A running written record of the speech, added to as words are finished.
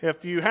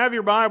If you have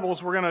your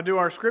Bibles, we're going to do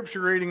our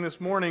scripture reading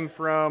this morning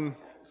from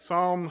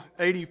Psalm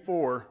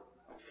 84.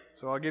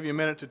 So I'll give you a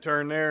minute to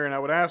turn there, and I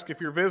would ask if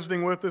you're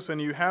visiting with us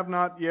and you have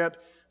not yet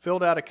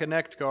filled out a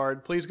Connect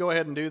card, please go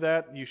ahead and do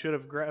that. You should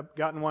have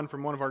gotten one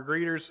from one of our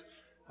greeters.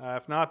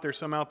 If not, there's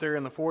some out there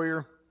in the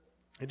foyer.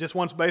 It just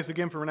wants basic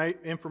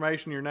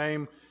information, your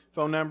name,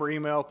 phone number,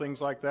 email, things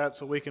like that,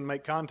 so we can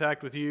make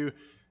contact with you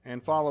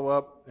and follow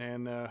up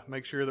and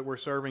make sure that we're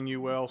serving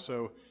you well.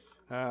 So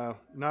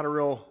not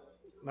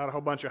a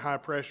whole bunch of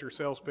high-pressure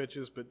sales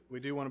pitches, but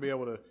we do want to be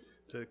able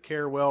to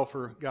care well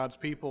for God's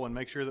people and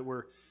make sure that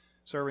we're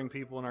serving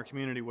people in our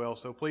community well.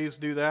 So please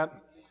do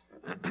that.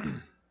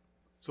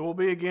 So we'll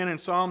be again in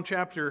Psalm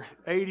chapter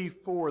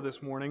 84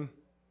 this morning.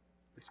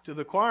 It's to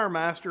the choir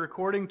master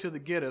according to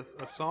the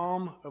Gittith, a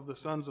psalm of the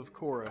sons of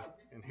Korah.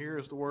 And here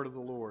is the word of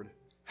the Lord.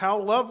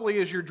 How lovely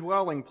is your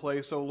dwelling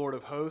place, O Lord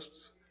of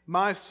hosts!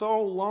 My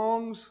soul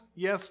longs,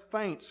 yes,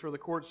 faints for the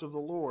courts of the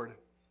Lord.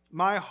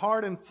 My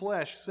heart and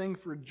flesh sing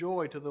for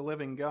joy to the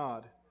living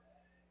God.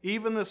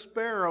 Even the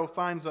sparrow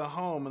finds a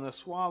home, and the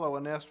swallow a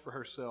nest for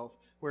herself,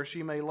 where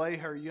she may lay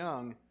her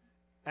young.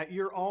 At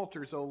your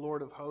altars, O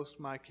Lord of hosts,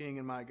 my King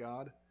and my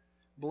God.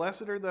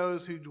 Blessed are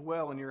those who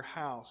dwell in your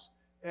house,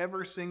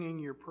 ever singing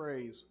your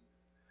praise.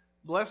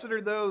 Blessed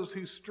are those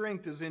whose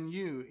strength is in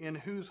you, in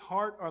whose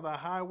heart are the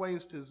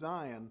highways to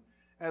Zion.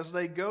 As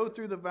they go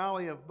through the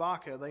valley of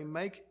Baca, they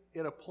make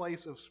it a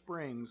place of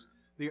springs.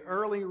 The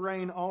early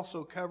rain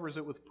also covers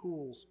it with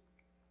pools.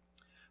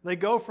 They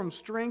go from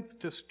strength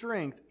to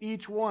strength.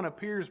 Each one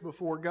appears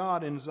before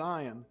God in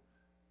Zion.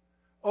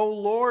 O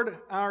Lord,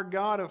 our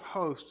God of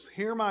hosts,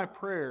 hear my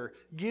prayer.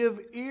 Give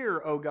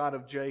ear, O God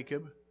of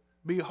Jacob.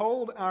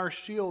 Behold our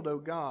shield, O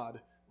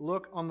God.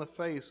 Look on the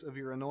face of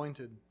your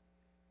anointed.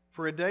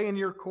 For a day in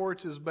your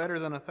courts is better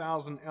than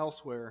 1,000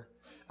 elsewhere.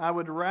 I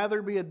would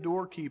rather be a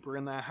doorkeeper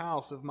in the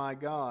house of my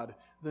God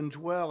than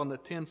dwell in the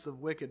tents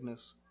of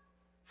wickedness.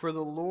 For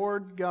the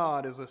Lord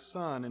God is a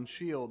sun and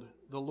shield.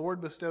 The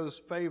Lord bestows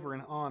favor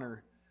and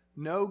honor.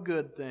 No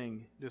good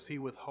thing does he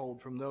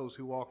withhold from those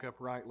who walk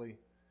uprightly.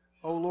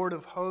 O Lord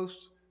of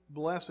hosts,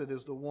 blessed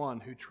is the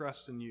one who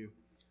trusts in you.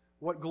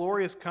 What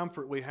glorious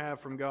comfort we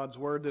have from God's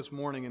word this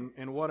morning,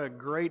 and what a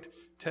great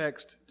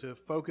text to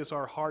focus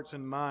our hearts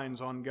and minds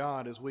on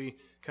God as we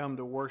come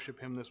to worship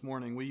him this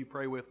morning. Will you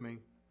pray with me?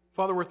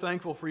 Father, we're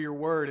thankful for your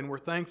word, and we're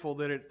thankful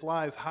that it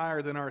flies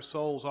higher than our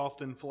souls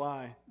often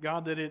fly.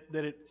 God, that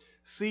it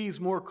sees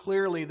more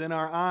clearly than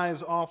our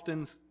eyes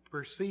often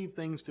perceive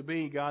things to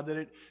be, God, that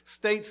it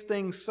states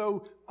things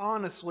so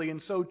honestly and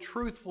so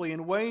truthfully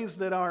in ways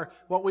that are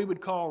what we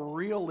would call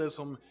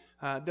realism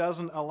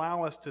doesn't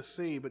allow us to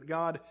see. But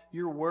God,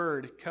 your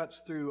word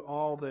cuts through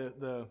all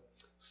the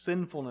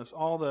sinfulness,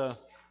 all the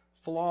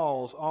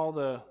flaws, all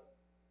the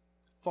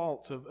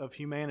faults of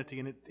humanity,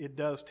 and it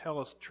does tell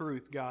us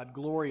truth, God,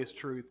 glorious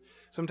truth.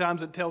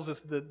 Sometimes it tells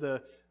us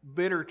the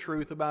bitter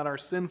truth about our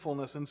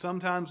sinfulness, and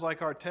sometimes,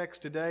 like our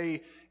text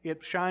today,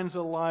 it shines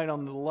a light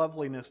on the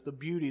loveliness, the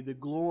beauty, the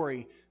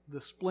glory, the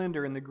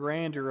splendor, and the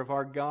grandeur of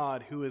our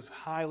God, who is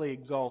highly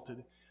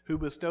exalted, who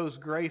bestows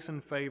grace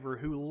and favor,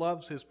 who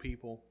loves his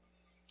people.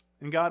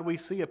 And God, we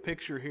see a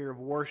picture here of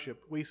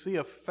worship. We see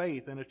a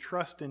faith and a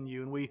trust in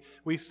you. And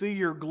we see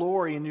your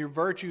glory and your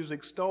virtues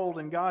extolled.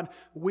 And God,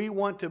 we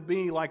want to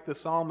be like the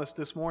psalmist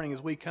this morning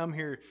as we come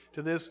here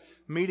to this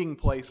meeting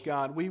place,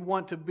 God. We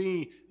want to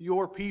be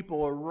your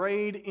people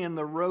arrayed in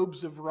the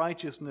robes of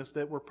righteousness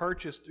that were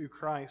purchased through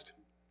Christ.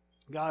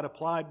 God,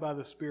 applied by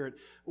the Spirit.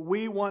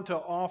 We want to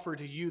offer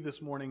to you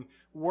this morning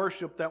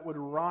worship that would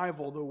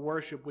rival the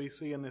worship we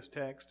see in this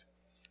text.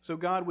 So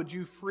God, would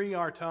you free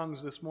our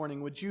tongues this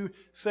morning? Would you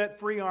set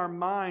free our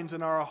minds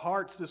and our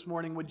hearts this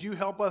morning? Would you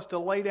help us to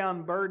lay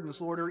down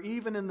burdens, Lord, or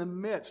even in the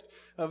midst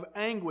of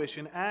anguish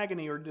and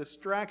agony or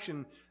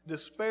distraction,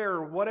 despair,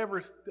 or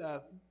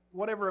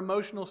whatever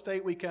emotional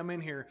state we come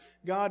in here,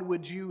 God,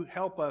 would you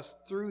help us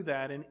through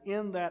that and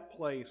in that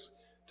place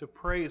to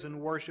praise and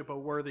worship a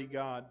worthy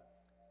God?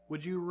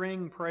 Would you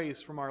wring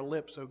praise from our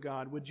lips, O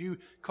God? Would you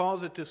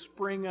cause it to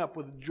spring up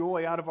with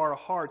joy out of our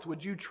hearts?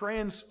 Would you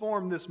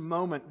transform this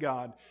moment,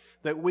 God,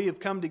 that we have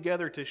come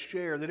together to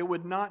share, that it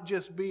would not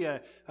just be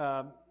a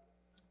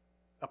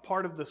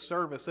part of the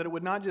service, that it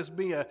would not just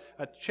be a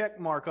check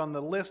mark on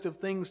the list of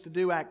things to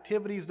do,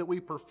 activities that we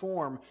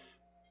perform,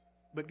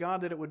 but God,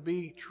 that it would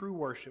be true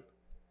worship,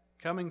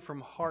 coming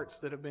from hearts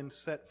that have been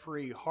set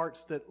free,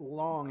 hearts that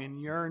long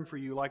and yearn for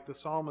you like the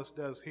psalmist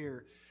does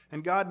here.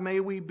 And God, may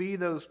we be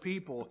those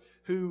people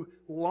who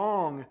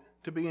long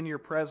to be in your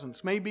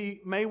presence. May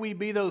we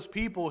be those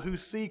people who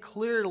see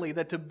clearly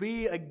that to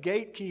be a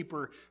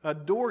gatekeeper, a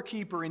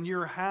doorkeeper in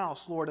your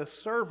house, Lord, a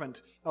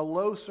servant, a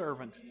low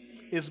servant,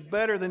 is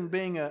better than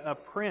being a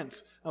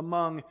prince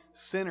among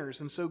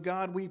sinners. And so,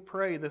 God, we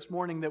pray this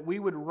morning that we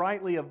would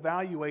rightly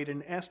evaluate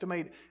and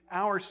estimate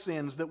our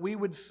sins, that we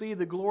would see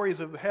the glories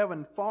of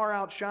heaven far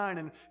outshine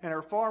and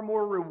are far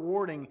more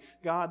rewarding,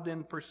 God,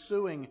 than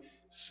pursuing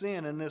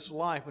sin in this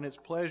life and its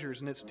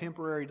pleasures and its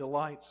temporary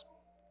delights.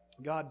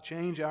 God,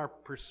 change our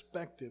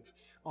perspective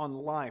on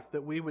life,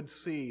 that we would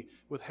see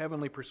with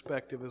heavenly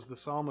perspective as the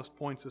psalmist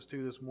points us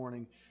to this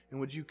morning. And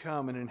would you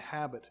come and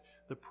inhabit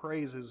the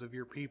praises of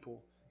your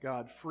people?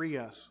 God, free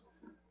us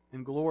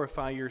and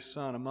glorify your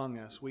Son among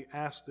us. We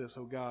ask this,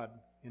 O God,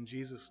 in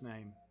Jesus'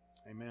 name.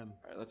 Amen.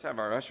 All right, let's have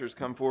our ushers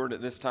come forward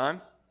at this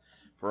time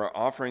for our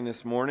offering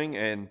this morning.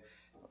 And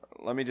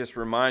let me just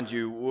remind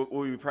you,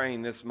 we'll be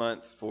praying this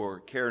month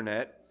for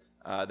CareNet.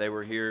 They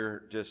were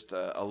here just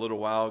a little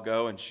while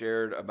ago and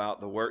shared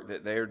about the work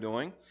that they are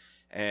doing.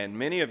 And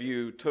many of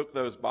you took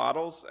those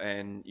bottles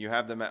and you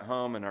have them at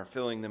home and are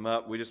filling them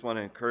up. We just want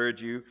to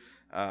encourage you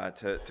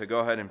to go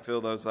ahead and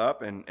fill those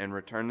up and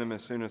return them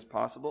as soon as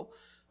possible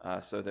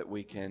so that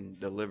we can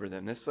deliver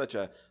them. This is such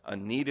a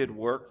needed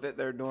work that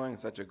they're doing,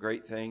 such a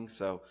great thing.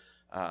 So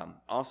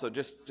also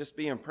just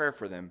be in prayer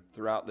for them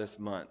throughout this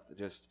month.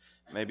 Just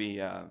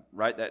maybe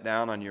write that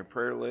down on your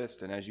prayer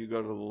list, and as you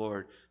go to the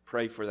Lord,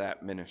 pray for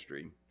that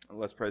ministry.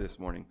 Let's pray this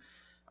morning.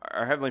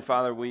 Our Heavenly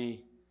Father,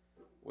 we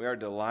are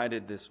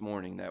delighted this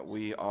morning that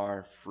we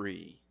are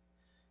free,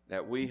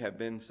 that we have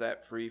been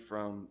set free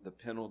from the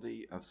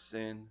penalty of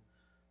sin.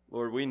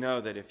 Lord, we know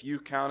that if you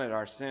counted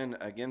our sin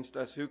against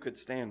us, who could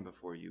stand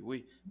before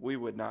you? We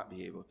would not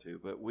be able to,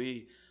 but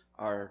we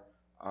are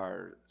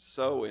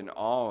so in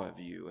awe of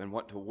you and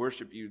want to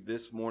worship you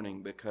this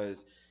morning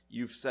because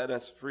you've set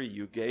us free.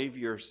 You gave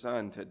your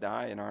Son to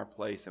die in our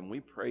place, and we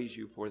praise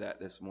you for that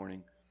this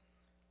morning.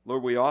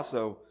 Lord, we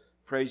also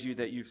praise you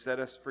that you've set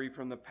us free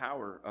from the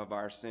power of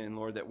our sin,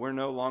 Lord, that we're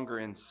no longer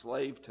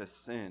enslaved to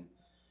sin.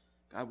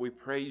 God, we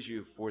praise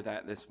you for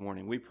that this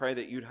morning. We pray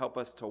that you'd help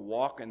us to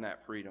walk in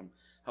that freedom.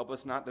 Help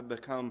us not to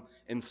become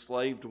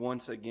enslaved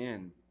once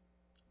again,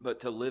 but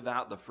to live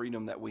out the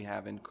freedom that we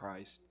have in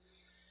Christ.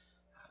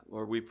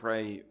 Lord, we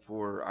pray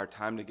for our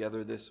time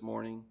together this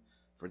morning,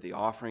 for the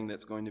offering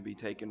that's going to be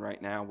taken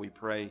right now. We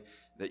pray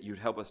that you'd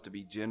help us to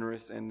be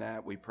generous in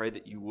that. We pray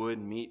that you would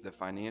meet the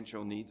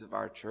financial needs of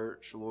our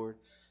church, Lord,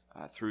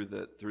 through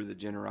the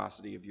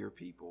generosity of your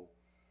people.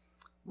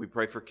 We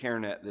pray for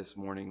CareNet this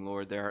morning,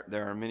 Lord. There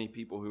are many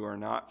people who are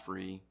not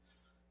free,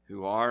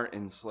 who are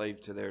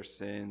enslaved to their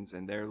sins,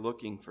 and they're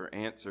looking for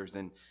answers.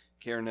 And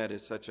CareNet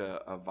is such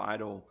a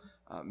vital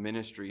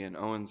ministry in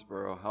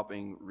Owensboro,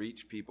 helping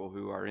reach people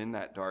who are in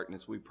that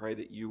darkness. We pray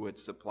that you would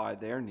supply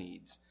their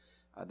needs,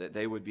 that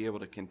they would be able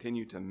to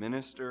continue to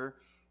minister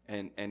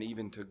and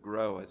even to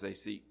grow as they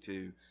seek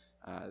to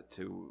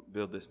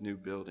build this new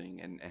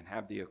building and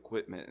have the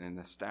equipment and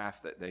the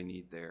staff that they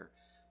need there.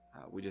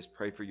 We just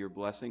pray for your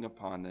blessing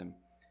upon them.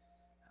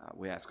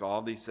 We ask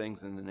all these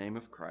things in the name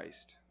of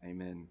Christ.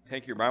 Amen.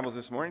 Take your Bibles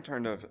this morning.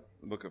 Turn to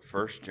the book of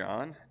 1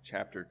 John,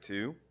 chapter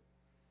 2.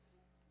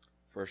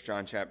 1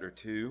 John, chapter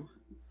 2.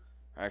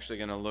 We're actually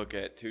going to look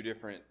at two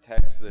different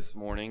texts this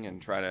morning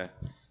and try to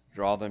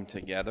draw them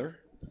together.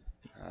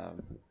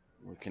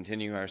 We're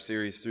continuing our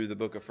series through the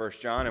book of 1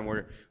 John, and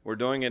we're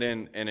doing it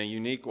in a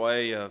unique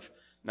way of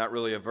not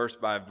really a verse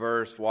by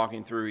verse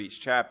walking through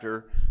each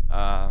chapter,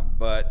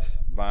 but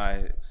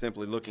by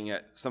simply looking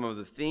at some of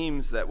the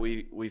themes that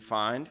we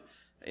find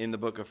in the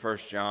book of 1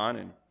 John.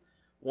 And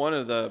one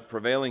of the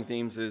prevailing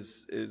themes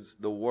is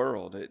the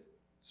world. It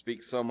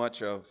speaks so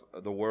much of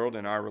the world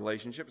and our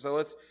relationship. So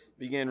let's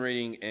begin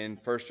reading in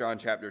 1 John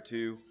chapter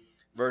 2,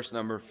 verse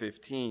number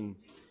 15.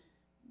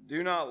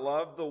 Do not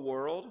love the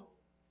world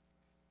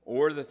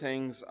or the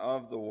things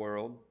of the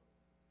world.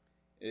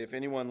 If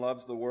anyone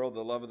loves the world,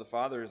 the love of the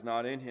Father is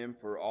not in him.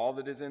 For all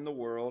that is in the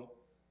world,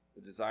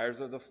 the desires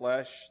of the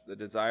flesh, the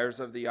desires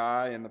of the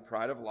eye, and the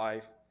pride of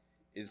life,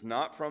 is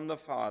not from the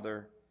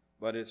Father,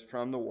 but is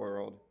from the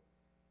world.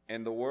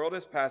 And the world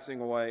is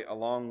passing away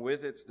along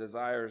with its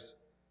desires,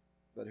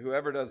 but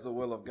whoever does the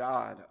will of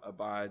God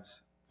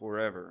abides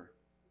forever.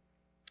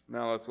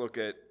 Now let's look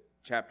at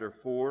chapter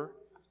 4,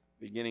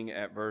 beginning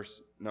at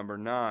verse number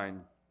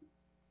 9.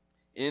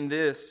 In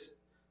this,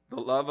 the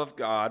love of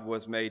God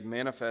was made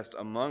manifest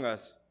among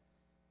us,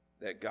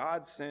 that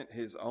God sent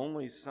his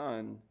only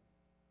Son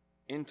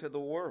into the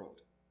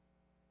world,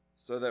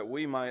 so that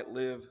we might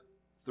live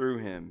through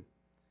him.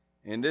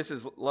 And this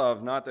is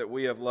love, not that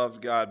we have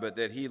loved God, but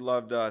that he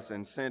loved us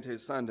and sent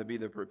his Son to be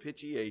the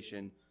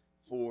propitiation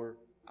for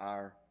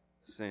our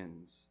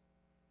sins.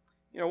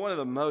 You know, one of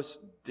the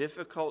most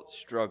difficult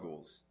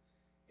struggles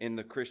in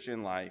the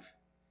Christian life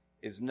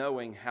is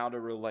knowing how to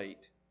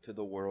relate to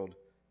the world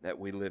that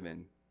we live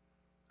in.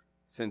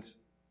 Since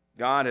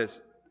God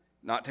has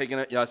not taken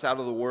us out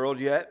of the world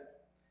yet,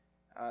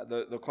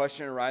 the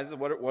question arises,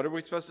 what are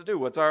we supposed to do?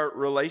 What's our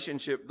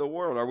relationship with the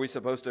world? Are we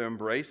supposed to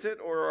embrace it,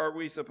 or are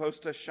we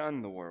supposed to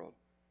shun the world?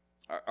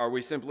 Are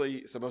we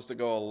simply supposed to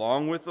go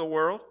along with the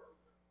world,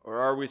 or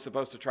are we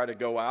supposed to try to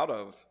go out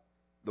of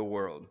the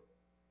world?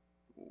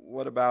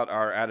 What about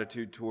our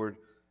attitude toward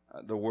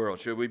the world?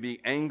 Should we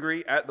be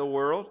angry at the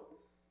world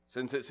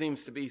since it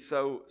seems to be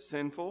so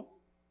sinful,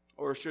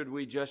 or should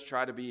we just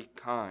try to be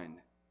kind?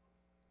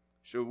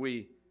 Should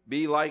we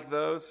be like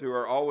those who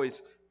are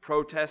always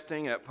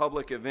protesting at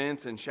public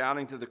events and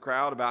shouting to the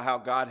crowd about how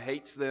God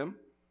hates them?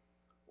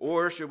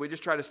 Or should we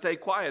just try to stay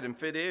quiet and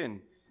fit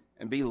in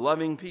and be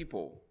loving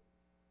people?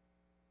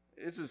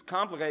 this is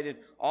complicated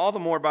all the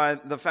more by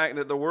the fact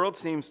that the world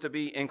seems to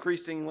be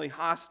increasingly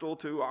hostile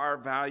to our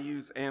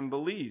values and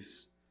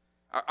beliefs.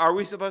 Are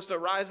we supposed to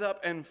rise up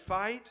and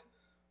fight,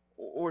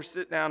 or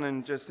sit down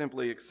and just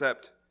simply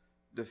accept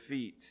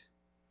defeat?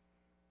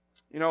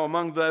 You know,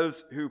 among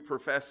those who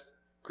profess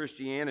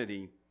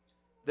Christianity,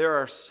 there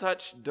are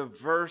such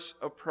diverse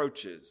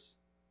approaches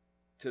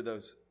to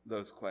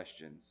those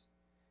questions.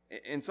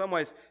 In some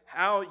ways,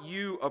 how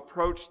you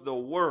approach the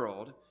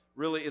world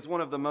really is one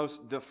of the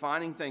most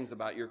defining things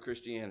about your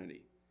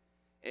Christianity.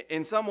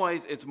 In some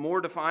ways, it's more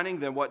defining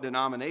than what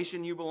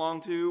denomination you belong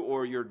to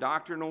or your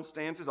doctrinal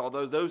stances,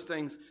 although those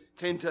things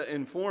tend to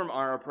inform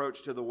our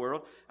approach to the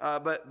world.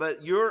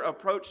 But your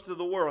approach to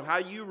the world, how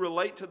you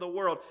relate to the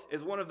world,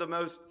 is one of the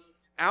most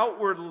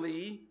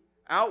outwardly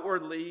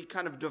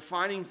kind of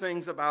defining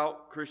things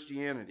about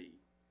Christianity.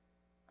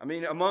 I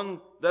mean,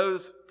 among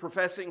those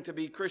professing to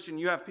be Christian,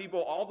 you have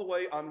people all the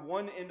way on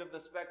one end of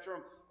the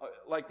spectrum,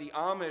 like the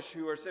Amish,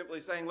 who are simply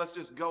saying, let's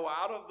just go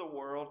out of the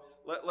world.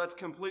 Let's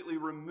completely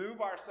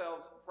remove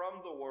ourselves from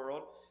the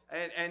world.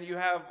 And you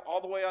have all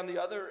the way on the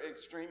other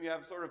extreme, you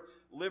have sort of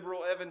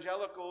liberal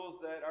evangelicals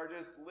that are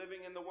just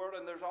living in the world,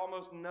 and there's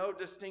almost no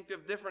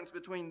distinctive difference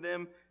between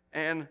them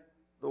and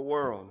the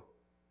world.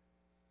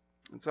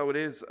 And so it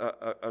is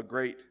a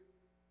great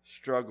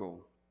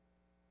struggle.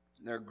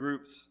 There are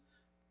groups,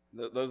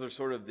 those are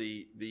sort of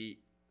the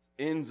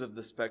ends of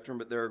the spectrum,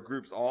 but there are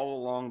groups all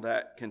along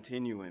that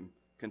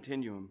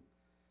continuum.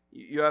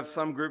 You have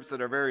some groups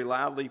that are very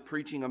loudly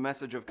preaching a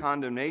message of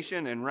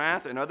condemnation and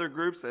wrath, and other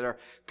groups that are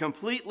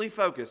completely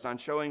focused on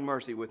showing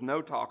mercy with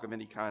no talk of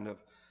any kind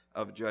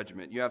of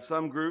judgment. You have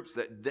some groups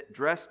that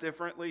dress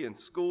differently and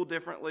school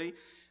differently,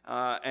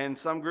 and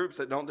some groups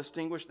that don't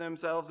distinguish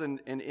themselves in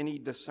any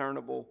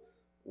discernible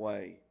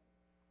way.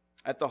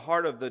 At the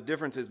heart of the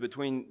differences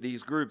between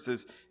these groups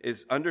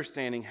is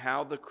understanding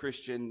how the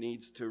Christian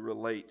needs to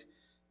relate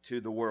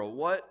to the world.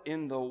 What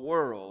in the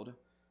world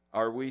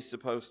are we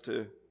supposed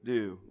to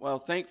do? Well,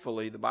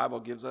 thankfully, the Bible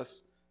gives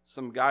us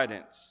some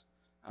guidance,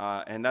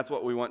 and that's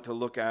what we want to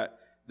look at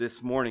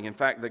this morning. In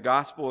fact, the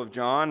Gospel of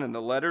John and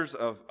the letters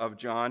of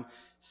John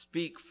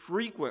speak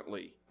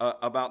frequently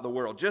about the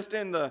world. Just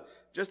in the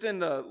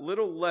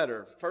little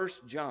letter, 1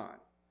 John.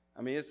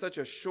 I mean, it's such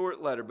a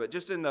short letter, but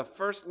just in the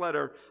first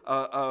letter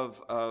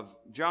of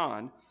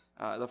John,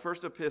 the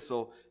first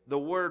epistle, the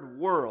word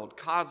world,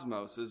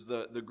 cosmos, is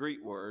the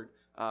Greek word,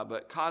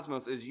 but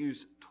cosmos is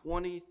used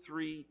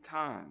 23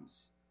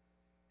 times.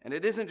 And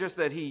it isn't just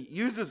that he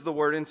uses the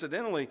word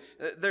incidentally.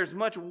 There's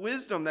much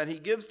wisdom that he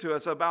gives to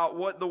us about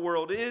what the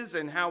world is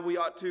and how we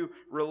ought to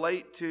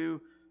relate to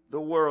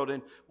the world.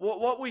 And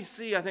what we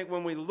see, I think,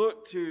 when we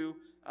look to,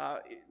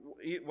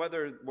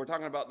 whether we're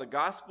talking about the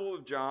Gospel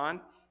of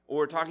John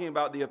or talking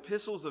about the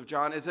epistles of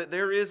John, is that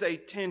there is a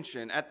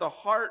tension. At the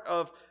heart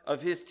of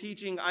his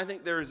teaching, I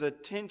think there is a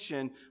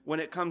tension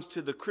when it comes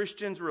to the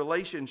Christian's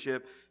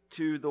relationship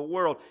to the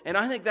world. And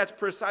I think that's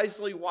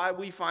precisely why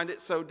we find it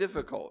so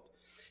difficult,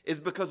 is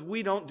because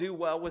we don't do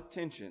well with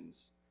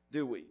tensions,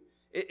 do we?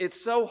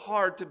 It's so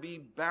hard to be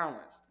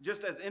balanced.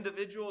 Just as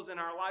individuals in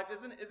our life,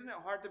 isn't it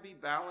hard to be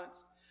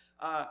balanced?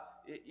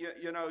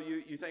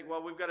 You think,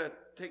 well, we've got to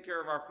take care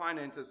of our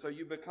finances, so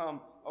you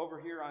become over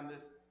here on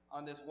this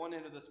one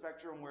end of the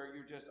spectrum where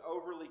you're just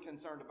overly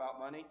concerned about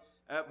money.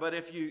 But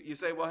if you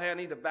say, well, hey, I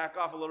need to back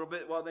off a little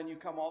bit, well, then you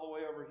come all the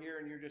way over here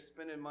and you're just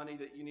spending money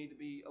that you need to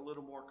be a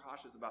little more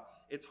cautious about.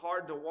 It's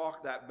hard to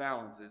walk that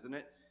balance, isn't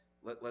it?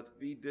 Let's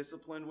be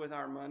disciplined with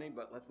our money,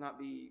 but let's not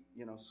be,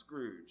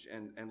 Scrooge.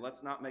 And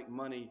let's not make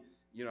money,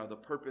 the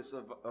purpose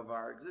of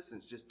our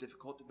existence. Just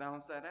difficult to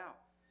balance that out.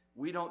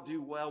 We don't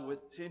do well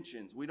with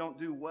tensions. We don't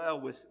do well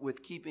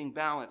with keeping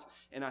balance.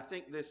 And I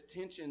think this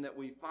tension that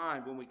we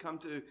find when we come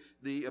to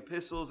the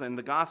epistles and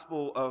the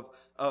Gospel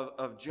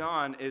of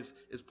John is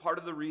part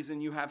of the reason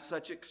you have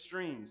such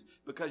extremes.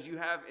 Because you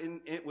have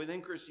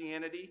within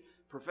Christianity,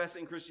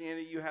 professing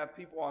Christianity, you have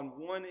people on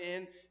one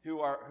end who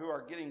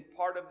are getting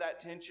part of that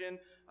tension,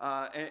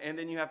 and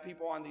then you have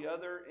people on the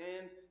other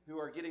end who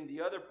are getting the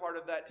other part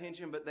of that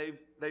tension, but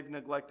they've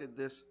neglected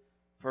this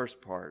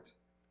first part.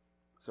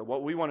 So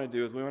what we want to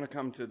do is we want to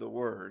come to the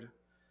Word.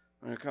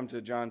 We're going to come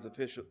to John's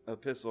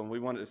epistle, and we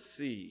want to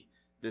see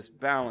this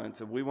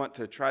balance, and we want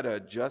to try to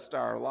adjust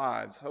our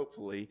lives,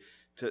 hopefully,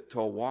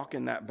 to walk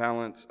in that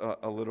balance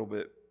a little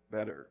bit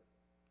better.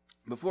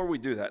 Before we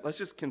do that, let's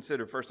just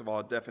consider, first of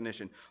all, a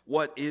definition.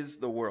 What is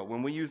the world?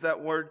 When we use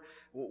that word,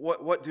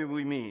 what do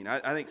we mean?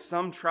 I think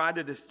some try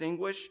to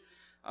distinguish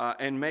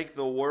and make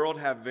the world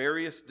have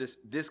various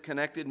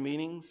disconnected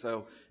meanings.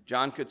 So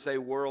John could say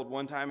world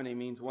one time and he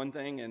means one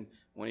thing, and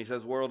when he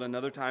says world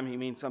another time, he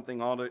means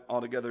something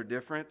altogether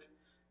different.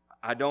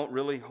 I don't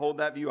really hold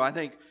that view. I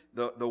think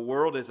the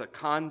world is a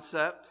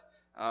concept.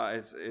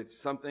 It's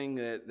something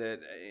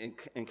that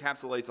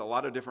encapsulates a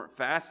lot of different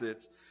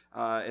facets.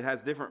 It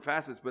has different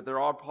facets, but they're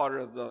all part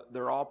of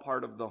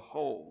the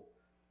whole.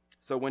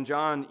 So when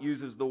John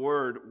uses the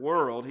word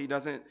world, he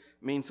doesn't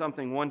mean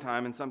something one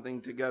time and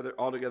something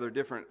altogether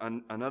different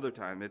another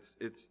time. It's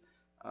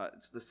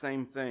the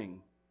same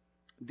thing.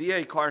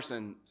 D.A.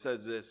 Carson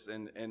says this,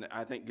 and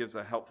I think gives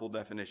a helpful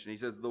definition. He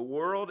says, the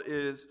world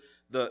is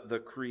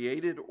the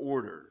created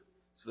order.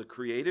 It's the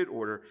created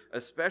order,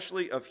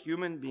 especially of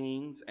human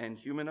beings and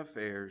human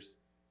affairs,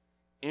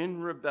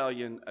 in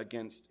rebellion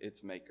against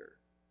its maker.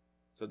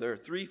 So there are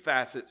three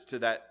facets to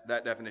that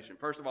definition.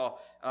 First of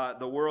all,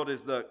 the world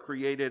is the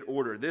created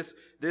order.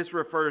 This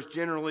refers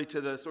generally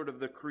to the sort of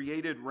the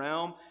created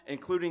realm,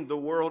 including the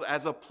world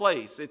as a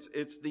place.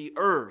 It's the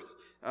earth,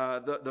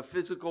 the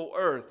physical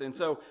earth. And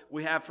so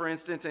we have, for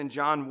instance, in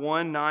John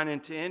 1, 9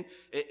 and 10,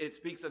 it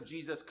speaks of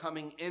Jesus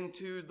coming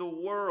into the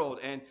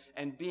world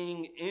and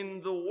being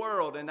in the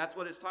world. And that's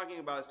what it's talking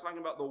about. It's talking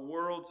about the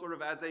world sort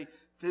of as a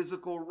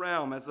physical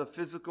realm, as a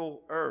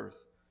physical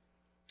earth.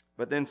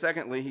 But then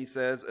secondly, he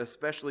says,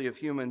 especially of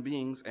human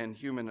beings and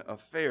human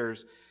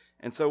affairs.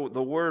 And so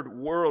the word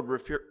world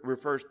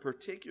refers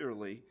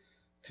particularly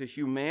to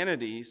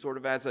humanity sort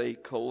of as a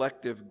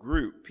collective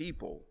group,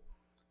 people,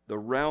 the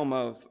realm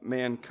of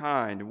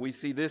mankind. We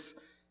see this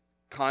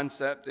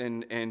concept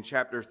in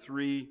chapter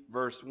 3,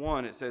 verse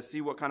 1. It says,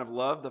 see what kind of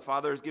love the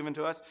Father has given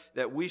to us,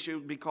 that we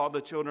should be called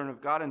the children of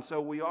God, and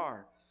so we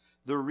are.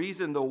 The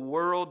reason the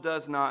world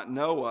does not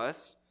know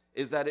us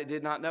is that it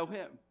did not know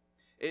him.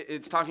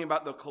 It's talking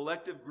about the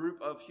collective group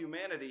of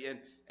humanity,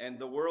 and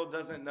the world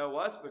doesn't know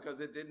us because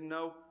it didn't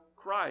know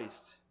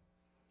Christ.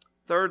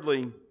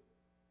 Thirdly,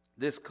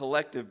 this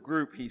collective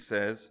group, he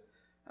says,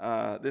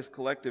 this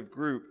collective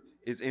group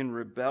is in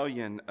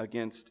rebellion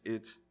against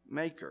its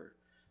maker.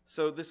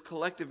 So this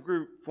collective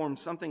group forms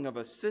something of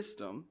a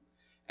system,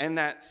 and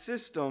that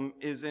system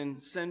is in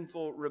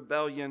sinful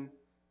rebellion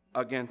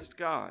against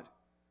God.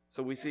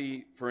 So we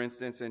see, for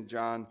instance, in 1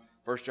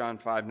 John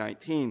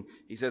 5:19,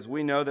 he says,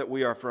 we know that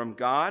we are from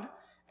God,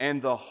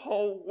 and the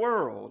whole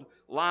world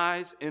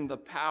lies in the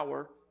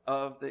power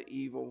of the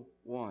evil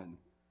one.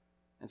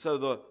 And so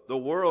the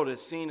world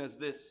is seen as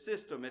this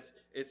system.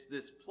 It's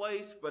this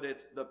place, but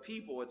it's the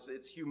people.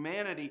 It's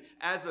humanity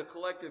as a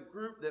collective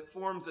group that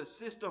forms a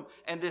system,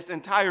 and this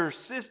entire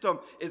system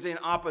is in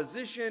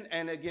opposition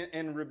and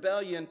in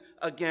rebellion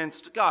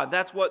against God.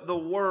 That's what the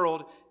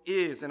world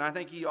is, and I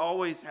think he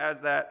always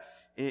has that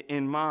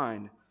in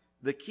mind.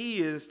 The key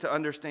is to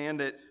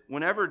understand that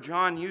whenever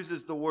John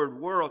uses the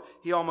word world,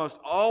 he almost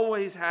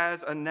always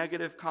has a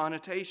negative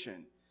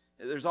connotation.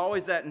 There's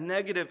always that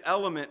negative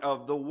element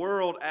of the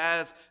world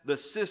as the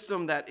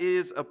system that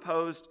is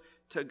opposed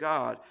to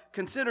God.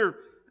 Consider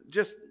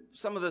just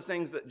some of the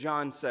things that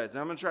John says.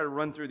 And I'm going to try to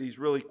run through these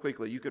really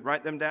quickly. You could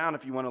write them down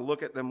if you want to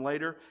look at them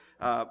later.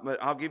 But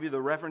I'll give you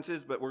the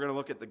references. But we're going to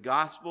look at the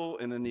gospel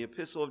and then the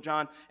epistle of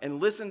John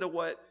and listen to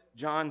what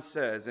John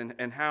says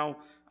and how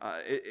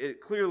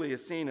it clearly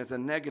is seen as a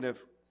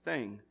negative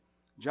thing.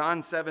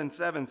 John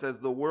 7:7 says,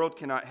 the world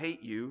cannot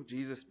hate you,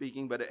 Jesus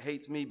speaking, but it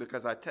hates me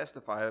because I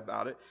testify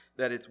about it,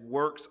 that its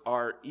works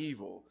are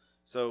evil.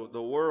 So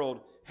the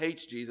world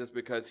hates Jesus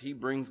because he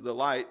brings the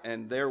light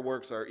and their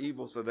works are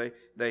evil, so they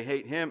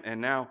hate him, and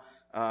now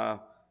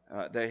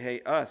they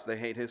hate us. They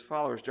hate his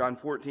followers. John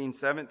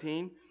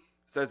 14:17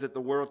 says that the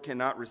world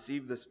cannot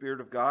receive the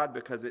Spirit of God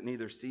because it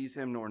neither sees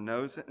him nor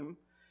knows him.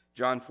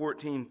 John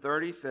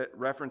 14:30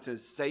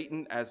 references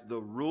Satan as the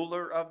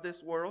ruler of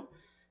this world.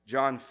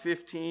 John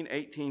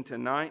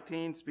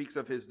 15:18-19 speaks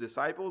of his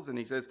disciples, and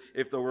he says,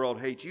 if the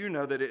world hates you,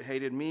 know that it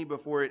hated me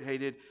before it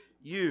hated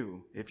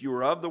you. If you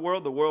were of the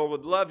world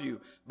would love you.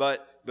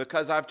 But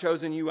because I've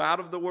chosen you out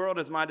of the world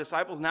as my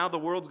disciples, now the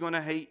world's going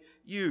to hate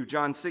you.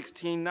 John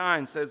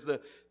 16:9 says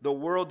the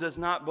world does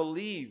not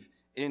believe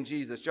in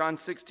Jesus. John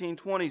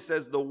 16:20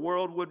 says the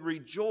world would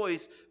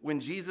rejoice when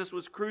Jesus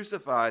was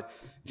crucified.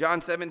 John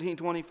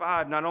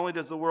 17:25, not only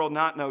does the world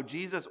not know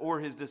Jesus or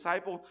his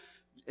disciple,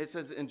 it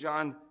says in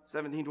John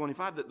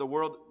 17:25 that the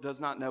world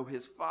does not know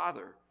his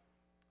Father.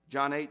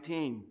 John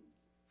 18,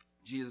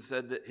 Jesus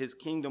said that his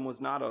kingdom was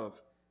not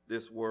of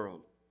this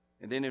world.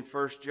 And then in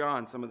 1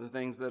 John, some of the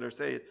things that are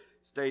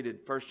stated,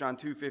 1 John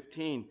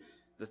 2:15,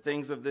 the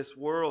things of this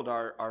world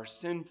are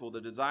sinful.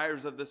 The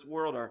desires of this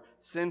world are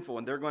sinful,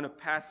 and they're going to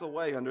pass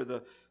away under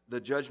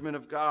the judgment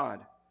of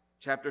God.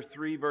 Chapter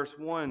 3, verse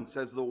 1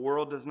 says the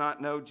world does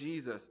not know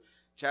Jesus.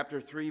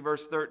 Chapter 3,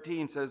 verse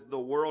 13 says the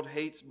world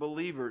hates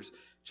believers.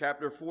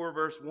 Chapter 4,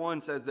 verse 1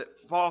 says that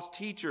false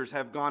teachers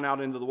have gone out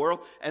into the world,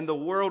 and the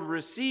world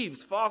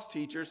receives false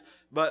teachers,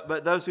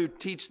 but those who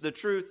teach the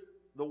truth,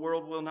 the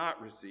world will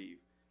not receive.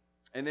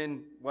 And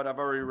then what I've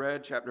already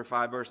read, chapter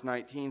 5, verse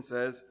 19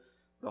 says,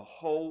 the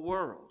whole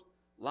world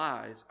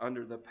lies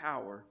under the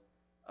power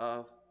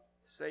of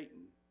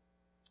Satan.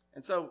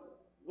 And so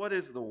what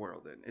is the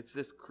world then? It's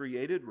this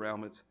created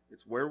realm. It's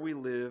where we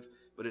live,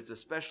 but it's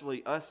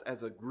especially us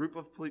as a group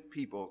of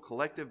people, a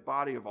collective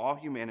body of all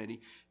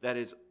humanity that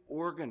is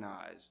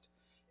organized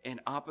in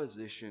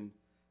opposition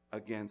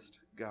against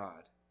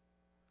God.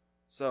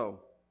 So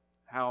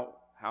how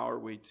are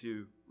we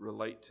to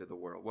relate to the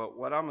world? Well,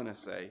 what I'm going to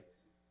say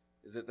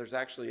is that there's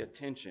actually a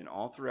tension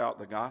all throughout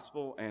the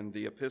gospel and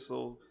the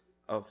epistle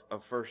of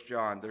 1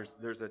 John.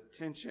 There's a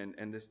tension,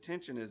 and this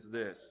tension is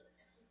this.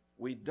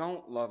 We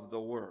don't love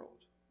the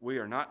world. We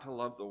are not to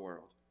love the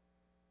world,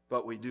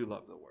 but we do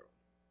love the world.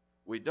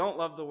 We don't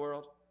love the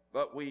world,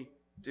 but we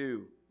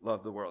do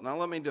love the world. Now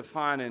let me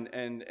define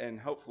and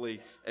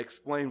hopefully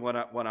explain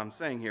what I'm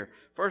saying here.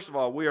 First of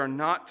all, we are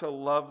not to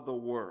love the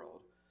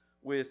world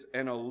with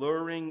an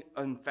alluring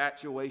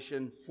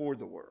infatuation for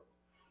the world.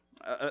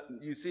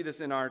 You see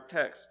this in our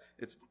text.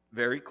 It's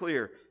very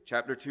clear.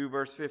 Chapter 2,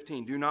 verse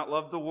 15. Do not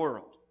love the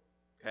world.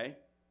 Okay?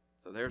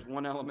 So there's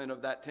one element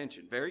of that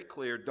tension. Very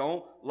clear.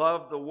 Don't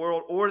love the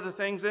world or the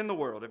things in the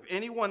world. If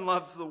anyone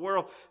loves the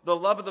world, the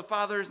love of the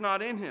Father is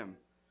not in him.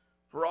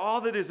 For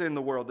all that is in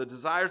the world, the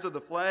desires of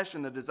the flesh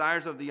and the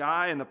desires of the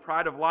eye and the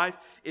pride of life,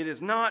 it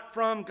is not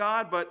from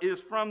God, but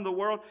is from the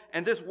world.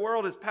 And this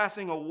world is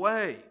passing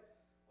away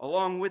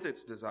along with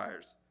its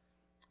desires.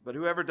 But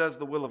whoever does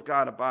the will of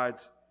God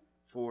abides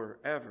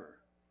forever.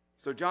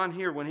 So John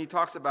here, when he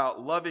talks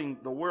about loving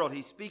the world,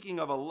 he's speaking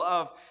of a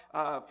love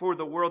for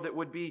the world that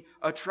would be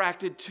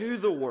attracted to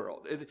the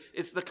world.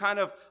 It's the kind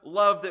of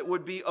love that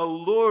would be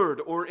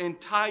allured or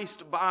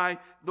enticed by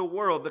the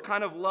world. The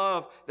kind of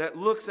love that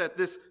looks at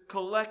this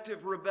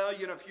collective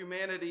rebellion of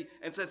humanity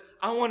and says,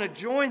 I want to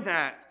join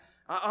that.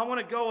 I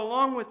want to go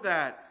along with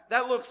that.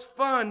 That looks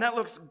fun. That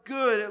looks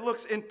good. It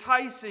looks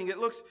enticing. It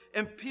looks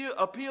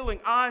appealing.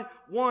 I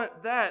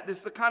want that. This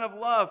is the kind of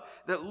love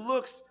that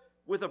looks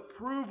with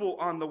approval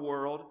on the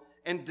world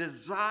and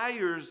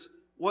desires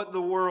what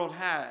the world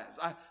has.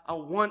 I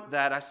want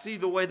that. I see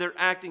the way they're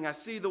acting. I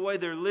see the way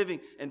they're living.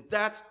 And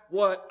that's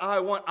what I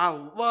want. I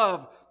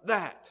love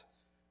that.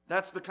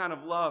 That's the kind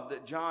of love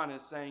that John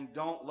is saying,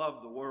 don't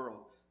love the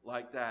world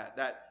like that.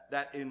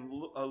 That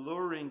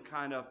alluring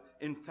kind of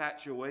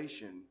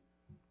infatuation.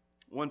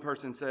 One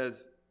person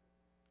says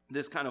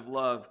this kind of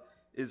love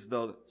is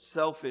the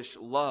selfish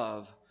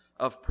love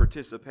of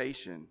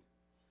participation.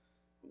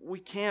 We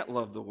can't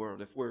love the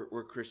world if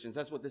we're Christians.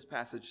 That's what this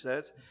passage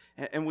says.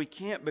 And we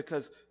can't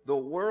because the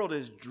world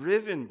is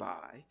driven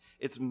by,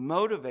 it's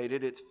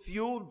motivated, it's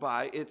fueled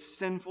by its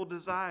sinful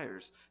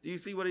desires. Do you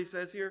see what he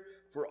says here?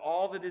 For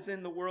all that is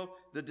in the world,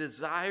 the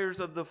desires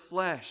of the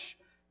flesh.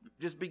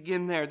 Just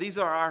begin there. These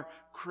are our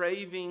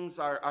cravings,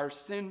 our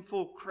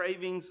sinful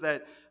cravings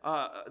that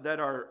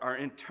are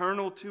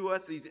internal to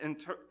us, these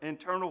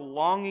internal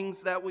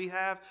longings that we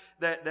have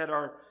that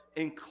are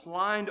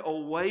inclined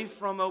away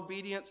from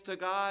obedience to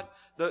God,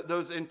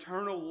 those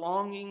internal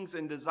longings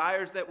and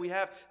desires that we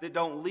have that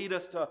don't lead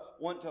us to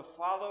want to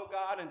follow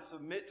God and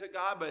submit to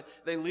God, but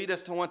they lead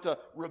us to want to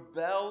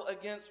rebel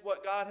against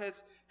what God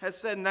has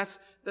said. And that's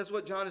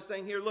what John is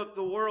saying here. Look,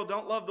 the world,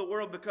 don't love the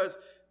world because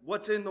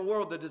what's in the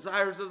world, the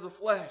desires of the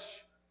flesh,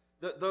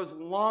 those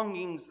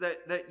longings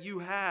that you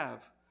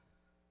have.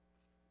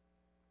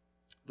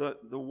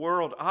 The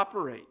world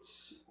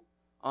operates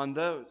on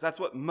those. That's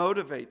what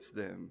motivates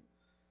them.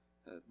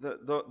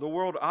 The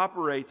world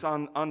operates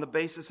on the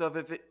basis of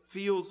if it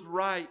feels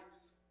right,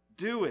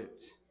 do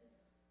it.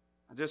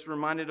 I just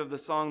reminded of the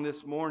song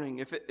this morning.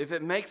 If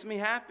it makes me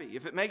happy,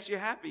 if it makes you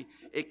happy,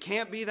 it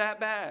can't be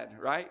that bad,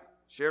 right?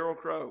 Sheryl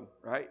Crow,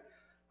 right?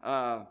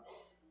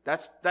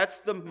 That's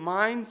the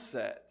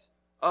mindset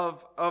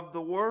of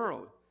the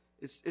world.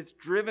 It's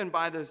driven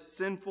by the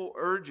sinful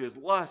urges,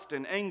 lust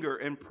and anger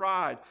and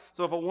pride.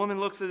 So if a woman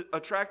looks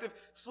attractive,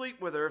 sleep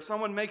with her. If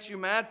someone makes you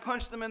mad,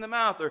 punch them in the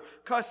mouth or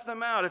cuss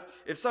them out.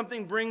 If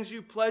something brings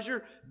you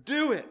pleasure,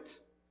 do it.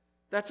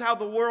 That's how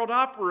the world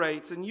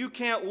operates. And you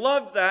can't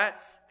love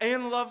that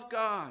and love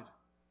God.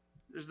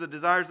 There's the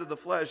desires of the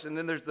flesh, and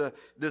then there's the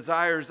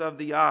desires of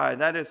the eye.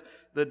 That is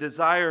the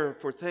desire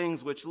for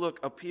things which look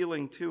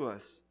appealing to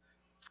us.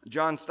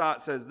 John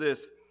Stott says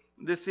this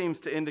seems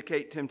to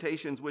indicate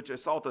temptations which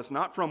assault us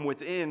not from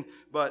within,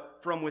 but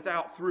from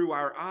without through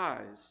our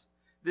eyes.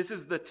 This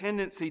is the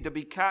tendency to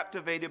be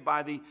captivated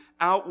by the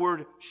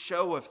outward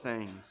show of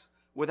things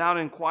without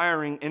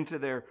inquiring into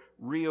their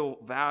real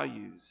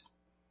values.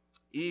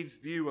 Eve's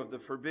view of the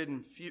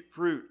forbidden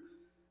fruit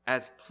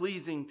as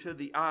pleasing to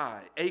the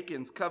eye,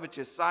 Achan's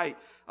covetous sight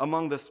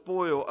among the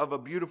spoil of a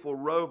beautiful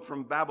robe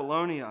from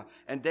Babylonia,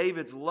 and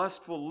David's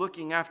lustful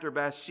looking after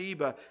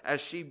Bathsheba as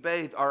she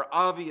bathed are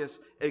obvious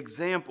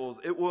examples.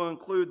 It will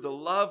include the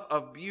love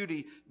of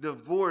beauty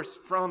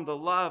divorced from the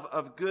love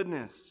of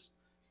goodness.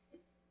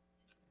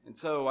 And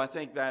so I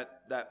think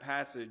that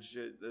passage,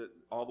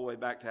 all the way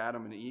back to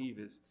Adam and Eve,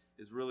 is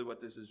really what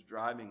this is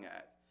driving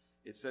at.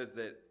 It says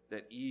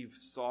that Eve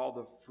saw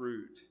the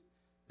fruit,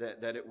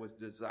 that it was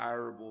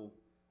desirable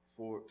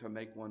to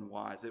make one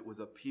wise. It was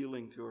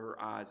appealing to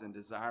her eyes and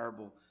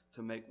desirable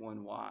to make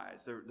one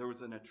wise. There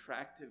was an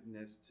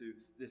attractiveness to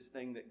this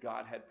thing that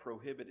God had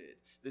prohibited,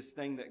 this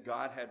thing that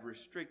God had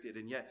restricted.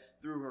 And yet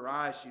through her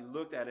eyes, she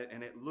looked at it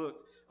and it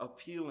looked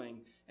appealing.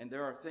 And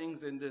there are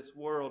things in this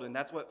world, and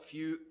that's what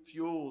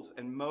fuels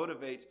and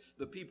motivates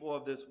the people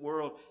of this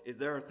world, is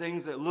there are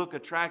things that look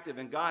attractive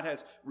and God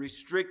has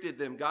restricted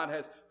them. God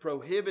has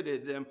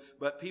prohibited them,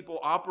 but people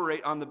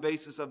operate on the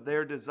basis of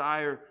their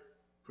desire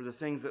for the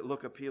things that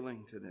look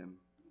appealing to them.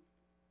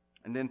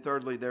 And then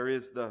thirdly, there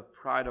is the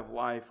pride of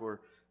life, or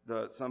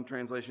some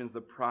translations,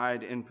 the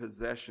pride in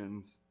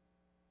possessions.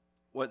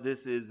 What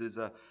this is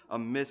a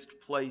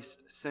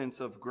misplaced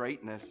sense of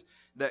greatness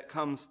that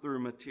comes through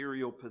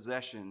material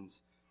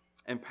possessions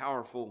and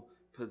powerful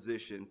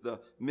positions. The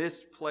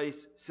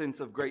misplaced sense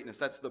of greatness,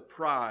 that's the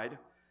pride,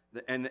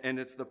 and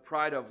it's the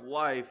pride of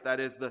life, that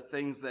is the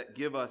things that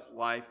give us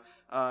life,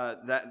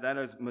 that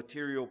is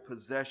material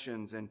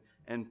possessions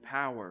and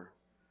power.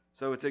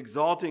 So it's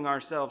exalting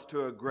ourselves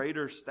to a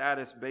greater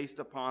status based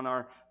upon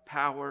our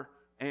power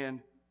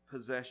and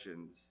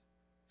possessions.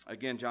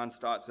 Again, John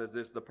Stott says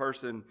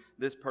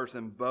this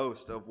person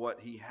boasts of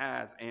what he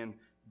has and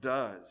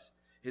does.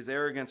 His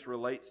arrogance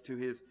relates to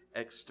his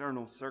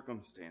external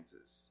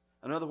circumstances.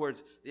 In other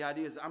words, the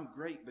idea is I'm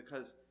great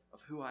because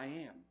of who I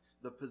am,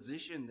 the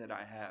position that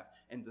I have,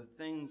 and the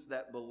things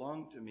that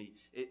belong to me.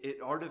 It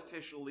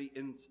artificially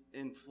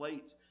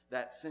inflates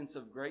that sense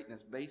of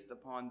greatness based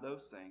upon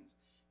those things.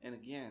 And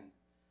again,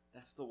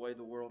 that's the way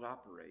the world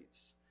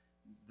operates.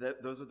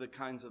 Those are the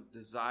kinds of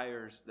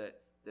desires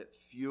that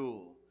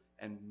fuel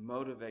and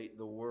motivate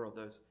the world,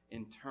 those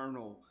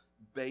internal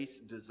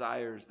base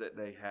desires that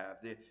they have,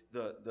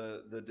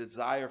 the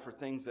desire for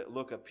things that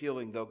look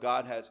appealing, though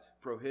God has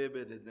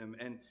prohibited them,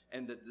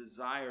 and the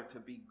desire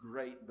to be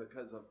great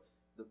because of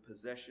the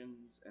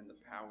possessions and the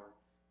power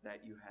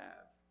that you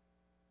have.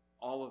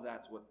 All of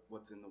that's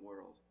what's in the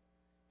world.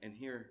 And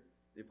here,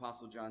 the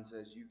Apostle John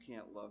says, you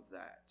can't love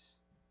that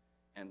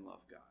and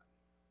love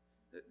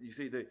God. You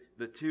see,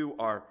 the two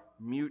are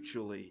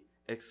mutually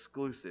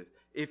exclusive.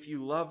 If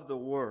you love the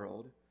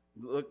world,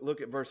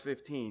 look at verse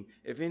 15.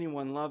 If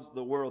anyone loves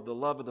the world, the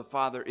love of the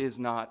Father is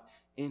not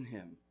in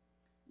him.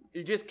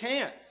 You just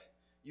can't.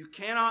 You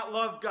cannot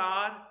love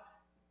God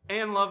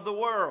and love the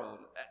world.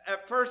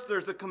 At first,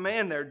 there's a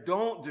command there.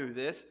 Don't do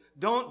this.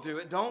 Don't do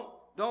it. Don't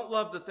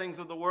love the things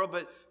of the world.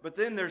 But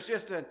then there's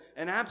just an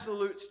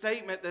absolute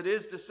statement that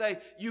is to say,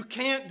 you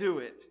can't do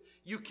it.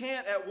 You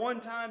can't at one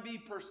time be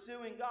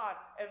pursuing God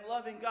and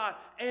loving God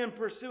and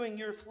pursuing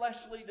your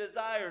fleshly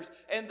desires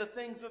and the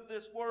things of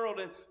this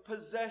world and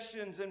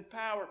possessions and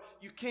power.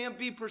 You can't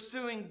be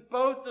pursuing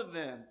both of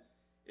them.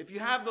 If you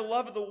have the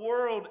love of the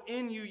world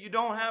in you, you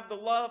don't have the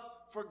love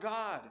for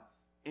God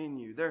in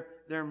you.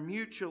 They're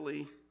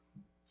mutually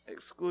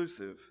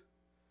exclusive.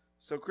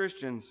 So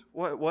Christians,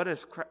 what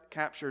has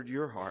captured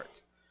your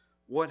heart?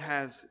 What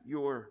has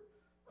your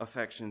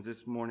affections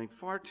this morning?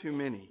 Far too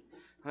many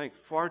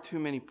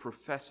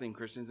professing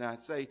Christians, and I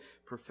say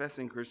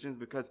professing Christians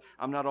because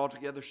I'm not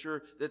altogether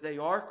sure that they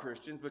are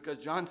Christians, because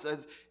John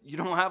says you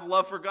don't have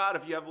love for God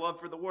if you have love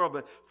for the world.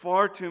 But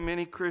far too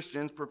many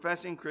Christians,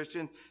 professing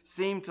Christians,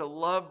 seem to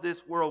love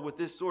this world with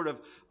this sort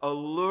of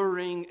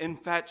alluring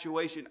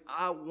infatuation.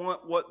 I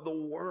want what the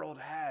world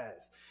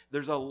has.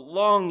 There's a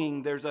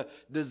longing, there's a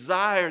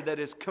desire that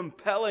is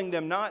compelling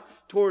them not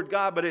toward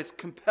God, but it's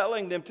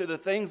compelling them to the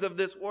things of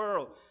this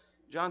world.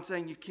 John's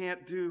saying you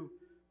can't do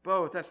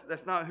both.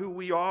 That's not who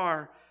we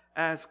are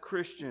as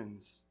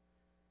Christians.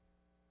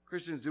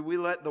 Christians, do we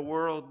let the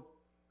world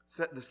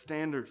set the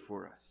standard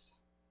for us?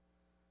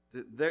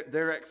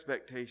 Their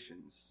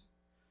expectations?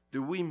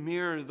 Do we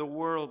mirror the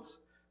world's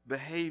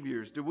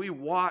behaviors? Do we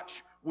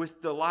watch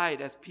with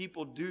delight as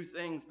people do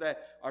things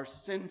that are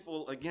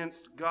sinful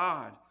against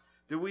God?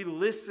 Do we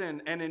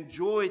listen and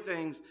enjoy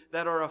things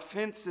that are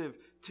offensive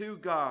to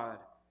God?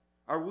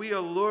 Are we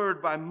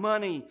allured by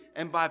money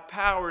and by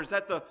power? Is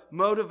that the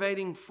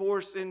motivating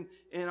force in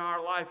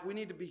our life? We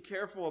need to be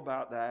careful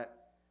about that.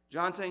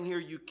 John's saying here,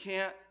 you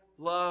can't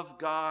love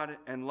God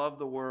and love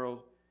the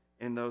world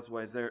in those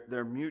ways.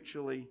 They're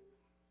mutually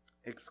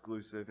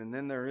exclusive. And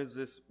then there is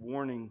this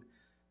warning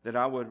that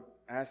I would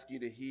ask you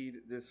to heed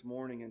this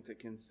morning and to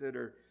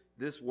consider.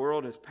 This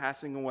world is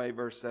passing away,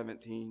 verse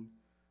 17,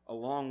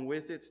 along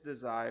with its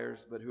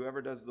desires, but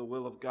whoever does the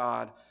will of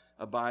God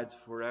abides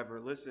forever.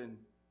 Listen,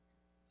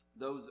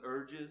 those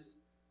urges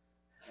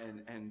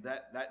and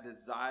that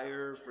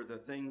desire for the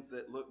things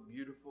that look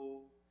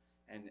beautiful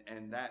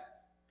and that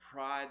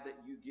pride that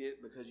you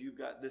get because you've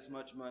got this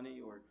much money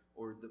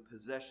or the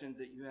possessions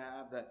that you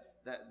have,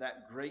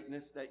 that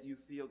greatness that you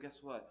feel,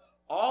 guess what?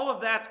 All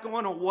of that's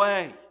going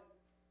away.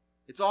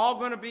 It's all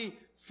going to be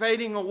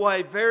fading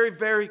away very,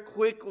 very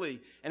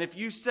quickly. And if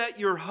you set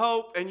your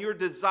hope and your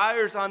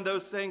desires on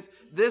those things,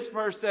 this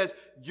verse says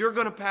you're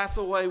going to pass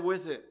away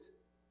with it.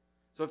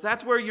 So if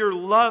that's where your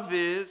love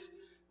is,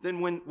 then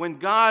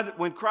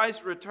when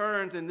Christ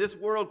returns and this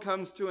world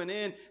comes to an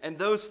end and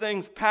those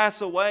things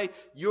pass away,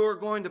 you're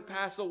going to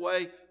pass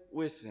away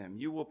with them.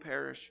 You will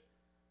perish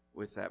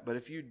with that. But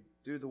if you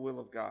do the will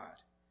of God,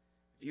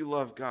 if you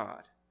love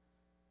God,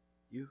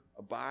 you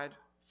abide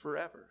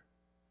forever.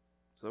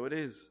 So it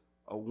is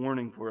a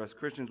warning for us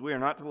Christians. We are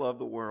not to love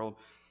the world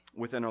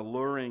with an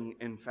alluring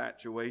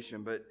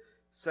infatuation. But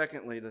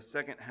secondly, the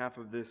second half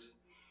of this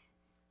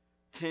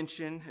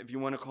tension, if you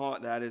want to call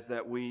it that, is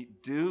that we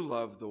do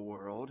love the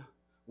world.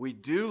 We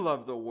do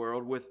love the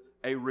world with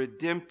a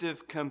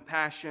redemptive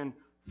compassion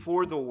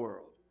for the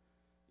world.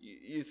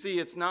 You see,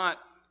 it's not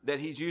that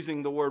he's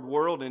using the word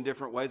world in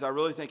different ways. I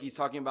really think he's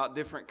talking about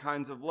different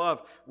kinds of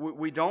love.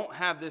 We don't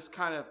have this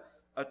kind of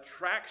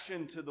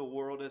attraction to the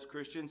world as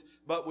Christians,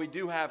 but we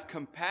do have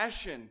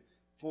compassion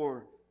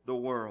for the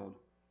world.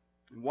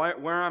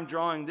 Where I'm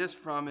drawing this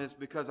from is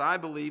because I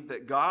believe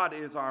that God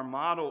is our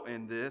model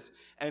in this,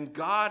 and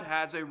God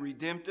has a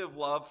redemptive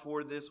love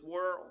for this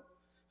world.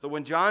 So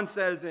when John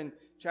says in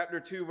chapter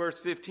 2, verse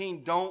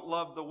 15, don't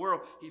love the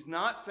world, he's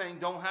not saying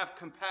don't have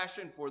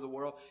compassion for the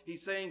world.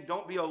 He's saying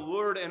don't be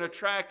allured and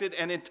attracted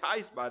and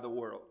enticed by the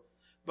world.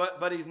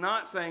 But he's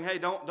not saying, hey,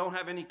 don't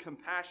have any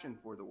compassion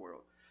for the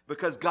world,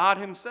 because God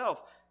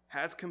himself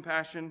has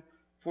compassion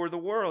for the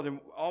world. And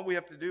all we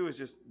have to do is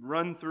just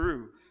run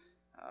through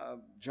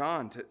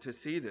John to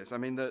see this. I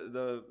mean,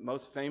 the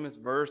most famous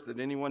verse that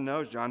anyone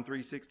knows, John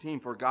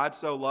 3:16, for God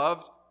so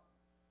loved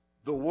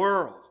the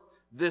world,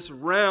 this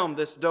realm,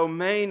 this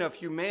domain of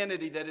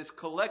humanity that is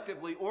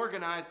collectively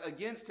organized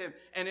against him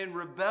and in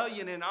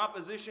rebellion and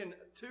opposition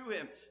to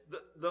him.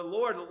 The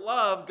Lord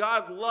loved,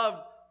 God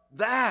loved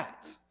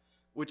that,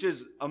 which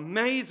is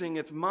amazing.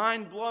 It's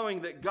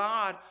mind-blowing that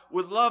God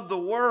would love the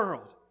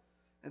world.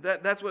 And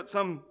that's what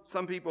some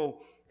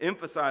people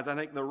emphasize. I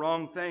think the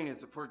wrong thing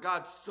is, for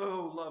God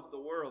so loved the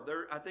world.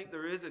 I think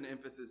there is an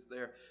emphasis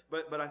there,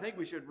 but I think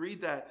we should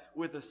read that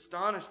with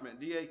astonishment.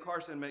 D.A.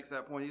 Carson makes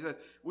that point. He says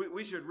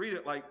we should read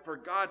it like, for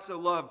God so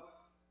loved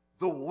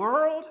the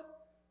world.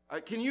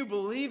 Can you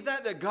believe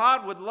that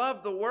God would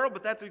love the world?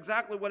 But that's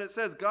exactly what it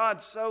says.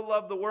 God so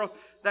loved the world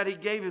that he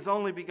gave his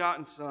only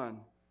begotten Son,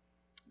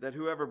 that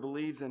whoever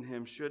believes in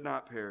him should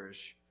not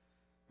perish,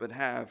 but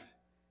have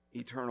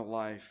eternal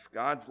life.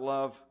 God's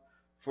love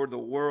for the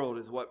world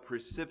is what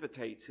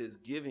precipitates his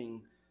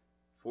giving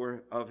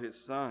of his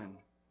Son.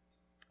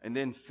 And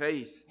then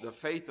faith, the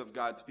faith of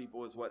God's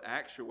people, is what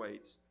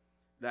actuates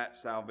that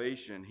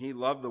salvation. He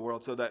loved the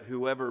world so that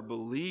whoever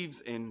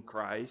believes in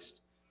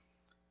Christ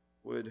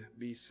would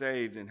be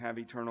saved and have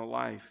eternal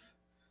life.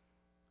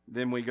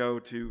 Then we go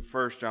to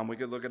 1 John. We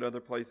could look at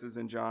other places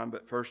in John,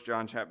 but 1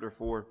 John chapter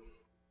 4,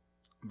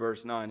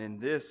 verse 9. In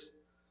this,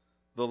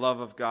 the love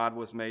of God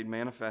was made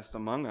manifest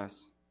among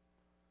us,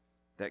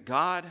 that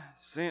God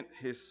sent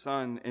his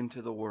Son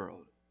into the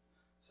world.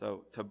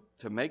 So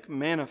to make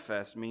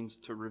manifest means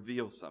to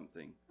reveal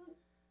something.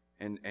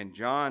 And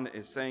John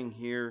is saying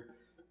here,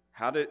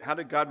 how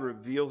did God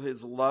reveal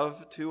his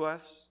love to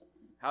us?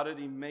 How did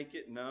he make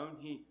it known?